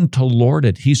man isn't to lord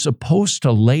it. He's supposed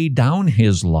to lay down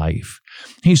his life.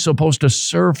 He's supposed to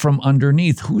serve from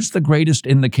underneath. Who's the greatest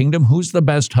in the kingdom? Who's the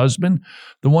best husband?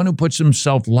 The one who puts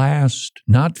himself last,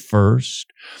 not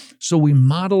first. So we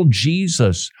model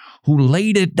Jesus, who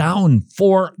laid it down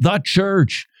for the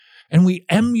church. and we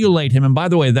emulate him. And by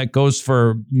the way, that goes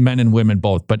for men and women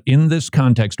both. But in this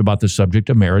context about the subject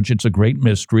of marriage, it's a great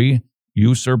mystery.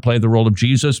 You, sir, play the role of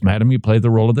Jesus. Madam, you play the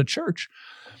role of the church.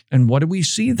 And what do we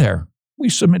see there? We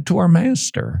submit to our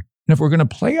master. And if we're going to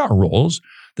play our roles,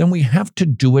 then we have to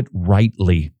do it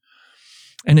rightly.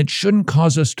 And it shouldn't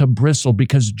cause us to bristle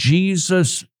because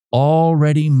Jesus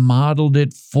already modeled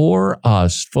it for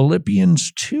us.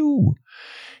 Philippians 2.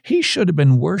 He should have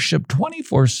been worshiped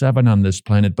 24/7 on this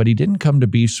planet, but he didn't come to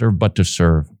be served, but to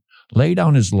serve. Lay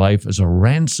down his life as a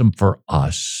ransom for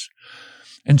us.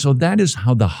 And so that is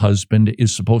how the husband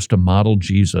is supposed to model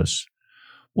Jesus.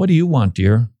 What do you want,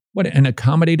 dear? And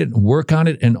accommodate it and work on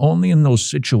it, and only in those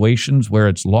situations where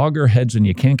it's loggerheads and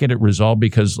you can't get it resolved,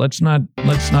 because let's not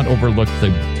overlook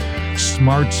the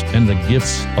smarts and the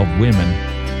gifts of women.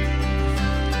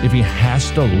 If he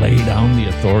has to lay down the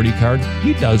authority card,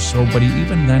 he does so, but he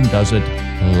even then does it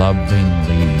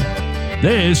lovingly.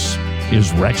 This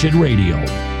is Wretched Radio.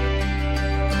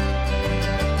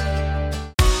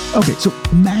 Okay, so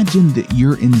imagine that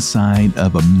you're inside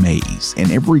of a maze,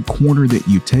 and every corner that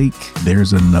you take,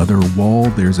 there's another wall,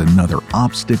 there's another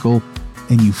obstacle,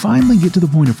 and you finally get to the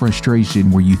point of frustration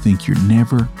where you think you're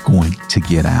never going to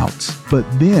get out. But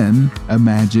then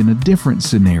imagine a different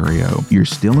scenario. You're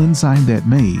still inside that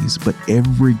maze, but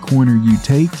every corner you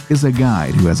take is a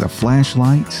guide who has a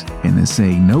flashlight and is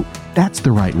saying, nope, that's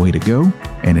the right way to go.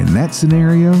 And in that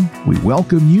scenario, we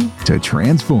welcome you to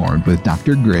Transformed with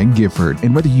Dr. Greg Gifford.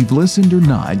 And whether you've listened or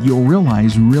not, you'll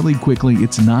realize really quickly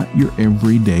it's not your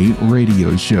everyday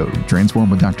radio show. Transformed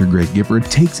with Dr. Greg Gifford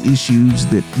takes issues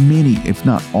that many, if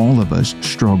not all of us,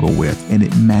 struggle with, and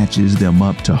it matches them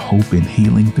up to hope and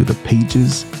healing through the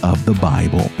pages of the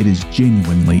Bible. It is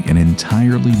genuinely an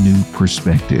entirely new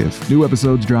perspective. New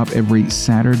episodes drop every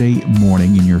Saturday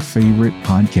morning in your favorite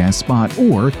podcast spot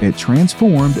or at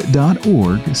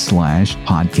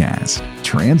transformed.org/podcast.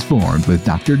 Transformed with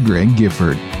Dr. Greg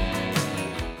Gifford.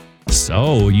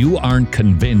 So you aren't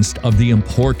convinced of the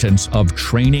importance of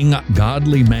training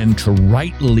godly men to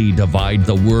rightly divide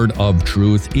the word of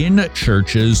truth in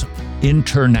churches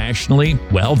internationally?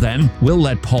 Well, then we'll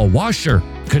let Paul Washer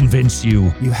convince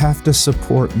you. You have to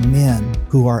support men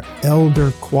who are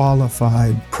elder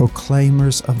qualified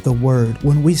proclaimers of the word.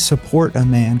 When we support a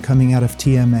man coming out of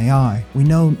TMAI, we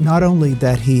know not only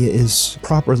that he is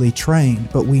properly trained,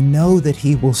 but we know that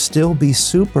he will still be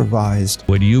supervised.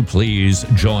 Would you please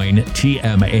join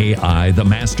TMAI, the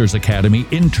Masters Academy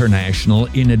International,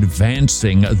 in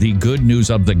advancing the good news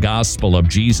of the gospel of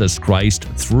Jesus Christ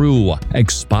through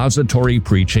expository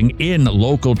preaching in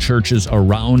local churches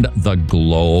around the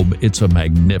globe? It's a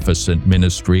magnificent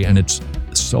ministry, and it's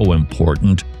so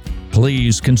important.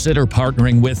 Please consider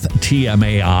partnering with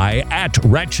TMAI at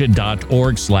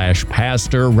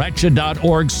wretched.org/pastor,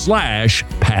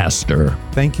 wretched.org/pastor.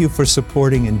 Thank you for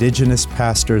supporting Indigenous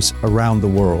pastors around the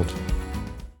world.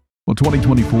 Well,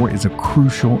 2024 is a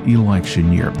crucial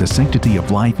election year. The sanctity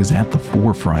of life is at the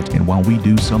forefront, and while we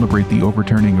do celebrate the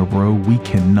overturning of Roe, we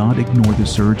cannot ignore the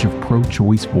surge of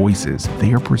pro-choice voices.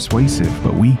 They are persuasive,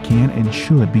 but we can and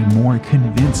should be more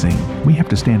convincing. We have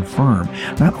to stand firm,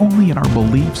 not only in our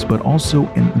beliefs, but also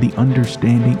in the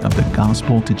understanding of the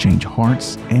gospel to change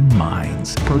hearts and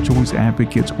minds. Pro-choice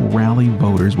advocates rally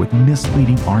voters with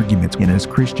misleading arguments, and as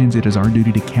Christians, it is our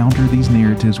duty to counter these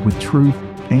narratives with truth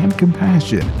and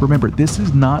compassion. Remember, this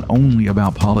is not only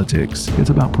about politics,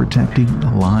 it's about protecting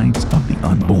the lives of the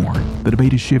unborn. The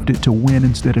debate has shifted to when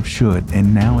instead of should,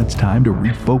 and now it's time to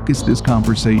refocus this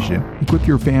conversation. Equip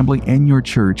your family and your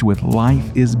church with Life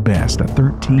is Best, a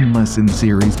 13-lesson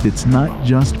series that's not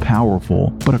just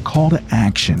powerful, but a call to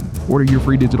action. Order your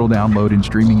free digital download and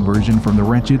streaming version from the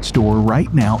Wretched store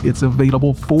right now. It's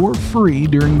available for free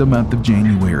during the month of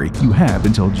January. You have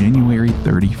until January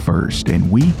 31st,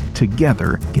 and we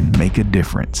together can make a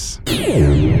difference.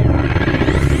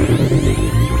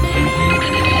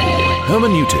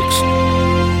 Hermeneutics.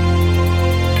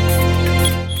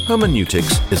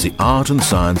 Hermeneutics is the art and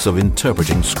science of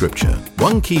interpreting Scripture.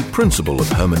 One key principle of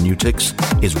hermeneutics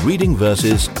is reading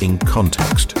verses in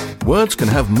context. Words can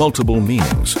have multiple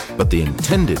meanings, but the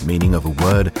intended meaning of a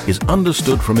word is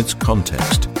understood from its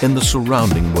context in the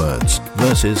surrounding words,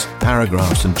 verses,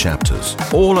 paragraphs, and chapters,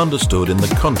 all understood in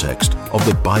the context of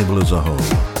the Bible as a whole.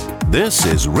 This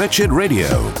is Wretched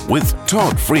Radio with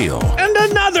Todd Friel. And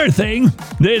another thing,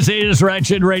 this is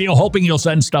Wretched Radio, hoping you'll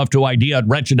send stuff to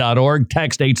idea@wretched.org,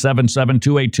 text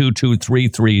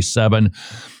 877-282-2337,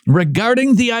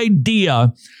 regarding the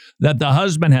idea that the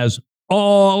husband has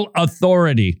all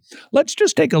authority. Let's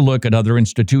just take a look at other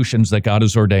institutions that God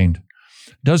has ordained.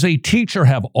 Does a teacher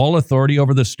have all authority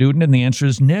over the student? And the answer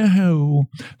is no.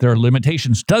 There are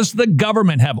limitations. Does the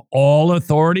government have all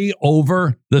authority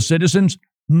over the citizens?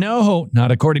 No,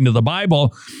 not according to the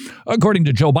Bible. According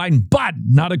to Joe Biden, but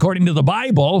not according to the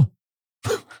Bible.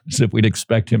 As if we'd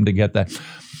expect him to get that.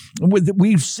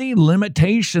 We see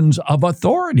limitations of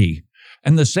authority.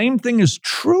 And the same thing is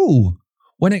true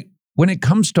when it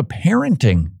comes to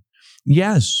parenting.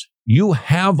 Yes, you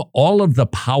have all of the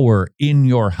power in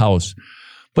your house,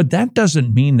 but that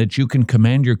doesn't mean that you can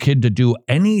command your kid to do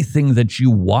anything that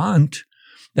you want.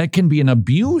 That can be an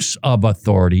abuse of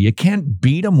authority. You can't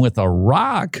beat them with a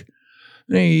rock.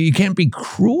 You can't be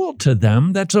cruel to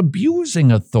them. That's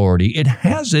abusing authority. It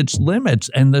has its limits.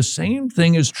 And the same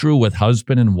thing is true with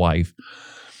husband and wife.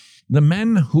 The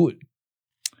men who,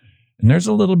 and there's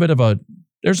a little bit of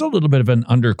an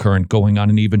undercurrent going on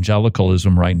in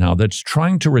evangelicalism right now that's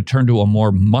trying to return to a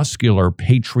more muscular,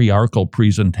 patriarchal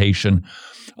presentation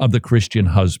of the Christian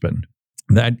husband.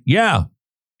 That, yeah,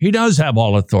 he does have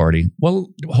all authority. Well,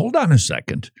 hold on a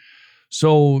second.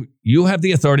 So you have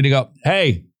the authority to go,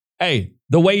 hey,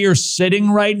 the way you're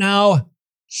sitting right now,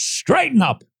 straighten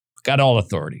up. Got all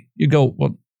authority. You go,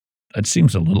 well, that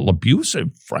seems a little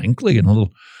abusive, frankly, and a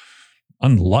little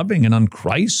unloving and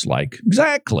unchristlike.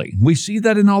 Exactly. We see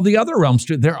that in all the other realms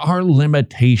too. There are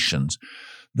limitations.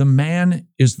 The man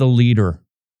is the leader,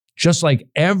 just like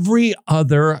every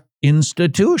other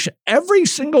institution, every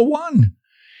single one.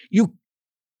 You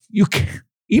can't,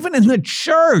 even in the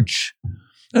church,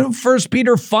 1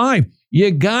 Peter 5, you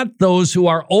got those who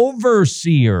are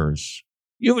overseers.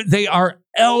 They are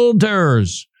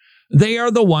elders. They are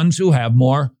the ones who have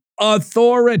more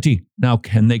authority. Now,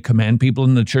 can they command people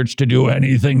in the church to do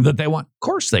anything that they want? Of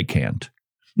course they can't.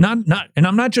 And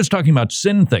I'm not just talking about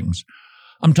sin things.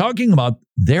 I'm talking about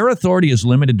their authority is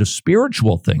limited to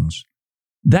spiritual things.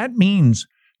 That means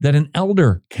that an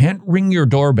elder can't ring your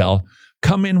doorbell,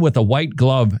 come in with a white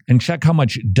glove and check how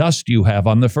much dust you have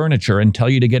on the furniture and tell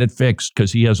you to get it fixed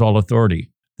because he has all authority.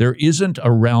 There isn't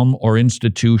a realm or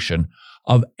institution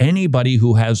of anybody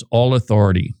who has all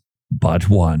authority but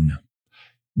one,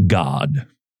 God.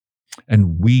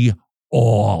 And we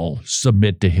all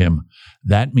submit to him.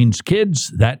 That means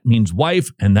kids, that means wife,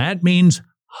 and that means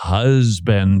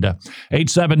husband.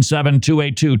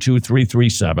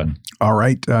 877-282-2337. All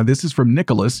right. This is from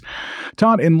Nicholas.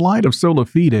 Todd, in light of sola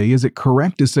fide, is it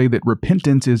correct to say that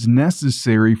repentance is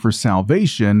necessary for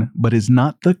salvation, but is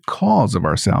not the cause of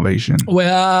our salvation?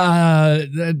 Well,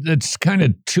 that's kind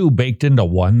of two baked into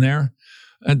one there.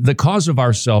 The cause of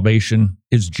our salvation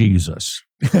is Jesus.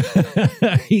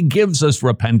 He gives us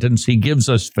repentance. He gives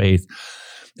us faith.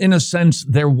 In a sense,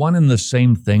 they're one and the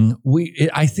same thing.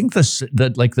 I think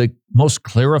that the most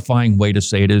clarifying way to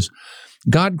say it is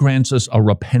God grants us a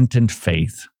repentant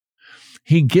faith.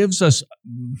 He gives us,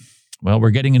 well,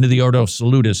 we're getting into the Ordo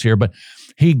Salutis here, but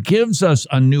he gives us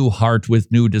a new heart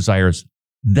with new desires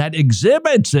that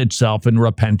exhibits itself in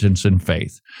repentance and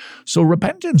faith. So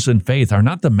repentance and faith are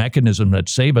not the mechanism that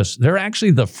save us. They're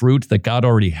actually the fruit that God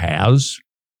already has,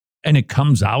 and it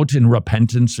comes out in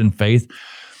repentance and faith.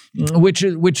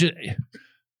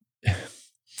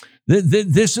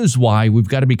 This is why we've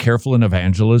got to be careful in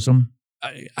evangelism.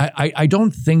 I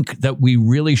don't think that we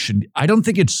really should. I don't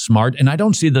think it's smart, and I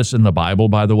don't see this in the Bible,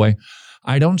 by the way.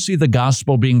 I don't see the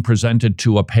gospel being presented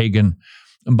to a pagan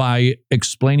by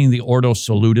explaining the Ordo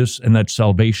Salutis and that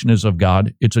salvation is of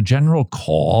God. It's a general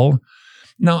call.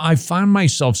 Now, I find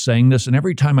myself saying this, and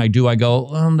every time I do, I go,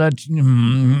 oh, that's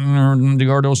the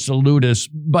Ordo Salutis,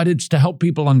 but it's to help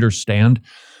people understand.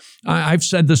 I've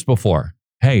said this before.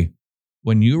 Hey,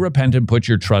 when you repent and put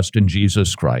your trust in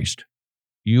Jesus Christ,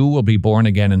 you will be born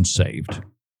again and saved.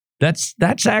 That's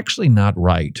actually not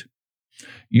right.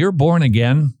 You're born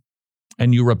again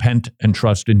and you repent and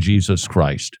trust in Jesus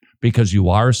Christ because you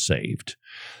are saved.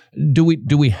 Do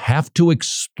we have to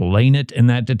explain it in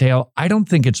that detail? I don't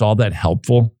think it's all that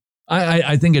helpful.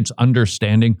 I think it's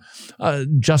understanding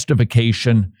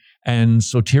justification and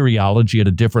soteriology at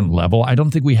a different level. I don't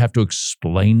think we have to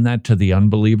explain that to the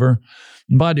unbeliever.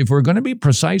 But if we're going to be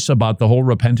precise about the whole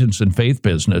repentance and faith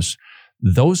business,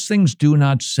 those things do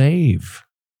not save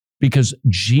because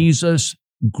Jesus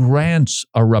grants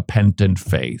a repentant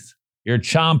faith. You're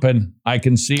chomping. I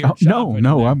can see you chomping.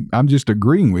 No, I'm just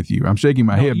agreeing with you. I'm shaking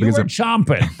my head because I'm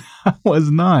chomping. I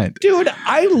was not. Dude,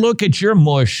 I look at your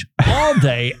mush all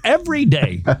day, every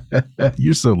day.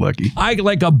 You're so lucky.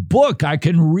 Like a book, I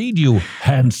can read you,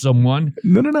 handsome one.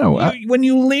 No. When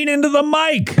you lean into the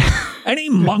mic, any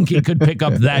monkey could pick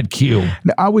up that cue.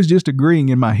 No, I was just agreeing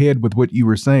in my head with what you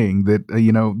were saying that,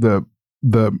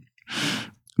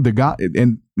 the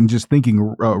and just thinking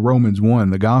Romans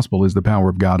 1, the gospel is the power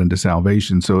of God unto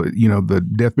salvation. So, the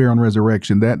death, burial, and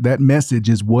resurrection, that message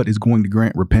is what is going to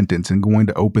grant repentance and going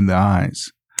to open the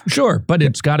eyes. Sure, but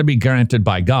it's got to be granted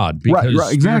by God, because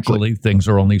right, exactly. Spiritually, things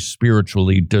are only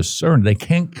spiritually discerned.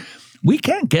 We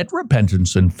can't get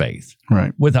repentance and faith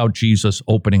without Jesus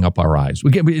opening up our eyes.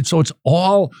 So it's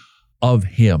all of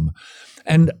Him.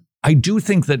 And I do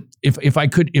think that if I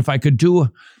could do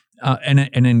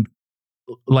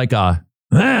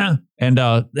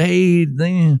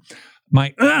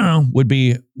my would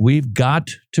be, we've got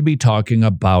to be talking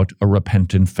about a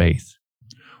repentant faith.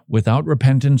 Without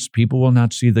repentance, people will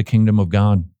not see the kingdom of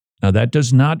God. Now, that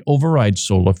does not override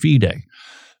sola fide,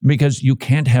 because you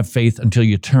can't have faith until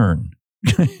you turn.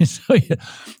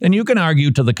 And you can argue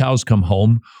till the cows come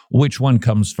home which one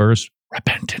comes first,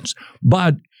 repentance.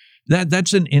 But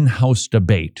that's an in-house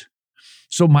debate.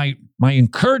 So my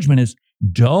encouragement is,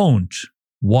 don't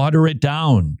water it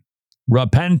down.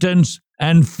 Repentance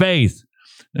and faith.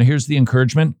 Now, here's the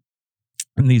encouragement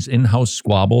in these in-house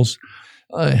squabbles.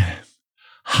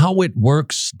 How it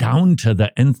works down to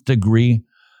the nth degree,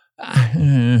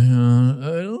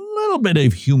 a little bit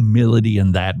of humility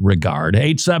in that regard.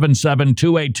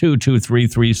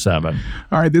 877-282-2337.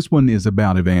 All right, this one is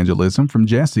about evangelism from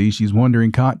Jessie. She's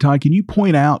wondering, Todd, can you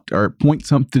point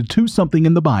something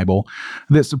in the Bible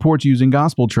that supports using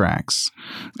gospel tracts?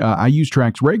 I use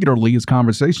tracts regularly as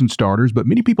conversation starters, but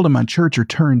many people in my church are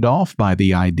turned off by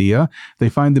the idea. They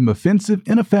find them offensive,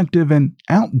 ineffective, and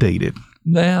outdated.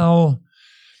 Well,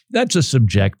 that's a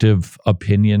subjective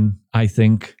opinion, I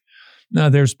think. Now,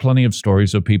 there's plenty of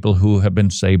stories of people who have been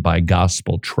saved by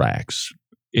gospel tracts.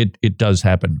 It does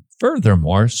happen.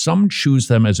 Furthermore, some choose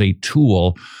them as a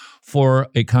tool for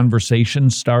a conversation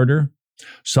starter.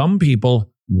 Some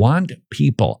people want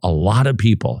a lot of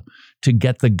people, to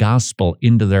get the gospel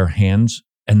into their hands.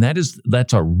 And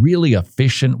that's a really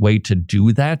efficient way to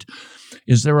do that.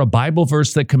 Is there a Bible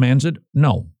verse that commands it?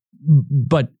 No.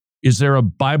 But is there a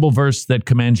Bible verse that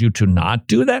commands you to not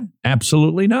do that?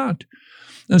 Absolutely not.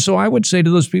 And so I would say to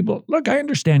those people, look, I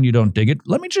understand you don't dig it.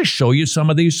 Let me just show you some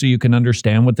of these so you can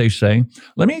understand what they say.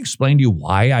 Let me explain to you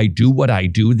why I do what I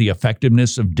do, the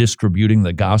effectiveness of distributing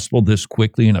the gospel this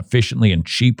quickly and efficiently and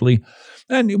cheaply.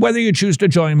 And whether you choose to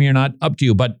join me or not, up to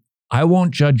you. But I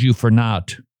won't judge you for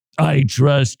not. I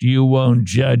trust you won't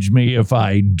judge me if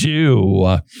I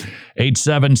do.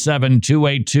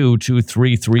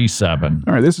 877-282-2337.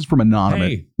 All right, this is from Anonymous.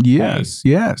 Hey, yes.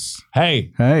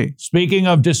 Hey. Speaking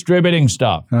of distributing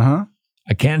stuff, I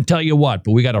can't tell you what,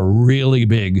 but we got a really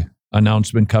big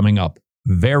announcement coming up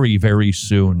very, very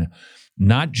soon.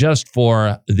 Not just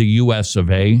for the US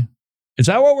of A. Is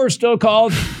that what we're still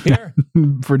called here?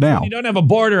 For now. We don't have a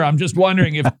border. I'm just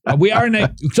wondering if we are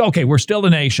it's okay. We're still a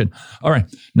nation. All right.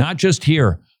 Not just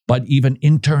here, but even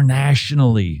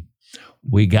internationally.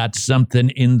 We got something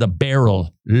in the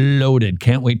barrel loaded.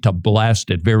 Can't wait to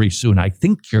blast it very soon. I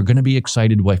think you're going to be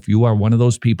excited if you are one of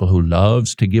those people who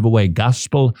loves to give away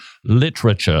gospel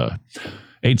literature.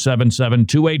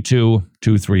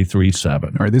 877-282-2337.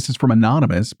 All right, this is from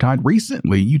Anonymous. Todd,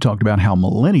 recently you talked about how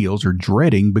millennials are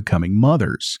dreading becoming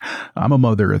mothers. I'm a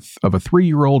mother of a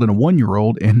 3-year-old and a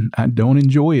 1-year-old, and I don't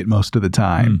enjoy it most of the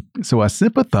time. So I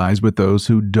sympathize with those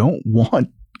who don't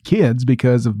want kids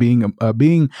because of being a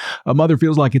mother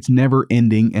feels like it's never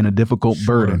ending and a difficult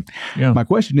burden. Yeah. My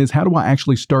question is, how do I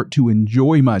actually start to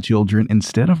enjoy my children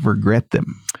instead of regret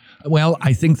them? Well,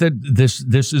 I think that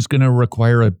this is going to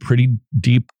require a pretty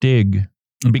deep dig,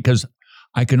 because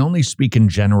I can only speak in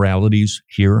generalities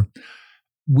here.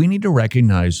 We need to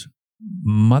recognize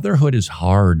motherhood is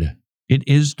hard. It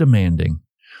is demanding.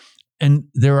 And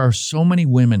there are so many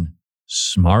women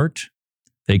smart.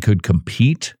 They could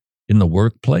compete in the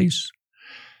workplace,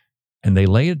 and they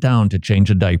lay it down to change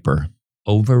a diaper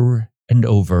over and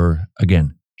over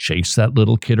again. Chase that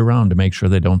little kid around to make sure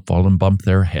they don't fall and bump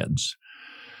their heads.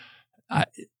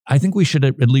 I think we should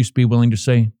at least be willing to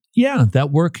say, yeah,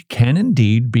 that work can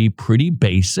indeed be pretty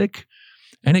basic,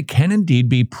 and it can indeed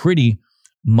be pretty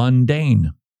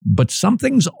mundane. But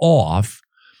something's off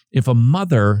if a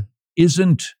mother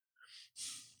isn't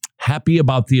happy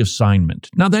about the assignment.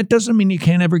 Now, that doesn't mean you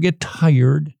can't ever get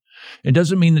tired. It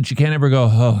doesn't mean that you can't ever go,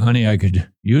 oh, honey, I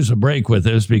could use a break with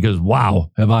this because,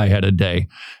 wow, have I had a day.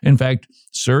 In fact,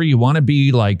 sir, you want to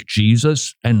be like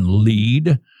Jesus and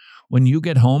lead? When you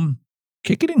get home,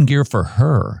 kick it in gear for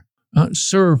her.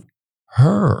 Serve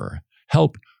her.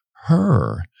 Help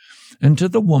her. And to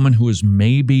the woman who is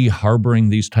maybe harboring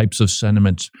these types of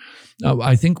sentiments,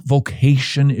 I think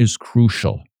vocation is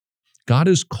crucial. God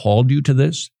has called you to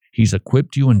this. He's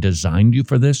equipped you and designed you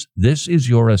for this. This is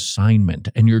your assignment,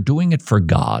 and you're doing it for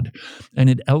God. And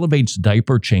it elevates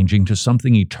diaper changing to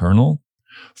something eternal.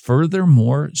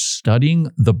 Furthermore, studying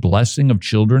the blessing of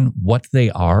children, what they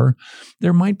are,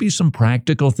 there might be some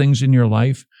practical things in your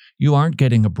life. You aren't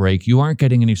getting a break. You aren't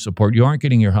getting any support. You aren't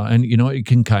getting and it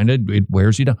can it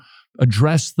wears you down.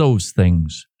 Address those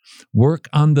things. Work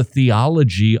on the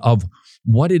theology of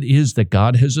what it is that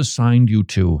God has assigned you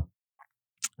to.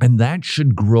 And that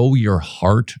should grow your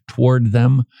heart toward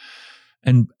them.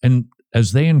 And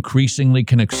as they increasingly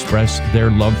can express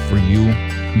their love for you,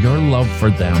 your love for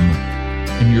them,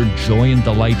 and your joy and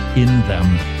delight in them,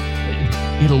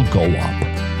 it'll go up.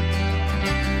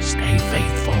 Stay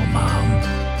faithful, Mom.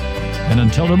 And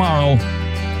until tomorrow,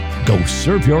 go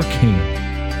serve your King.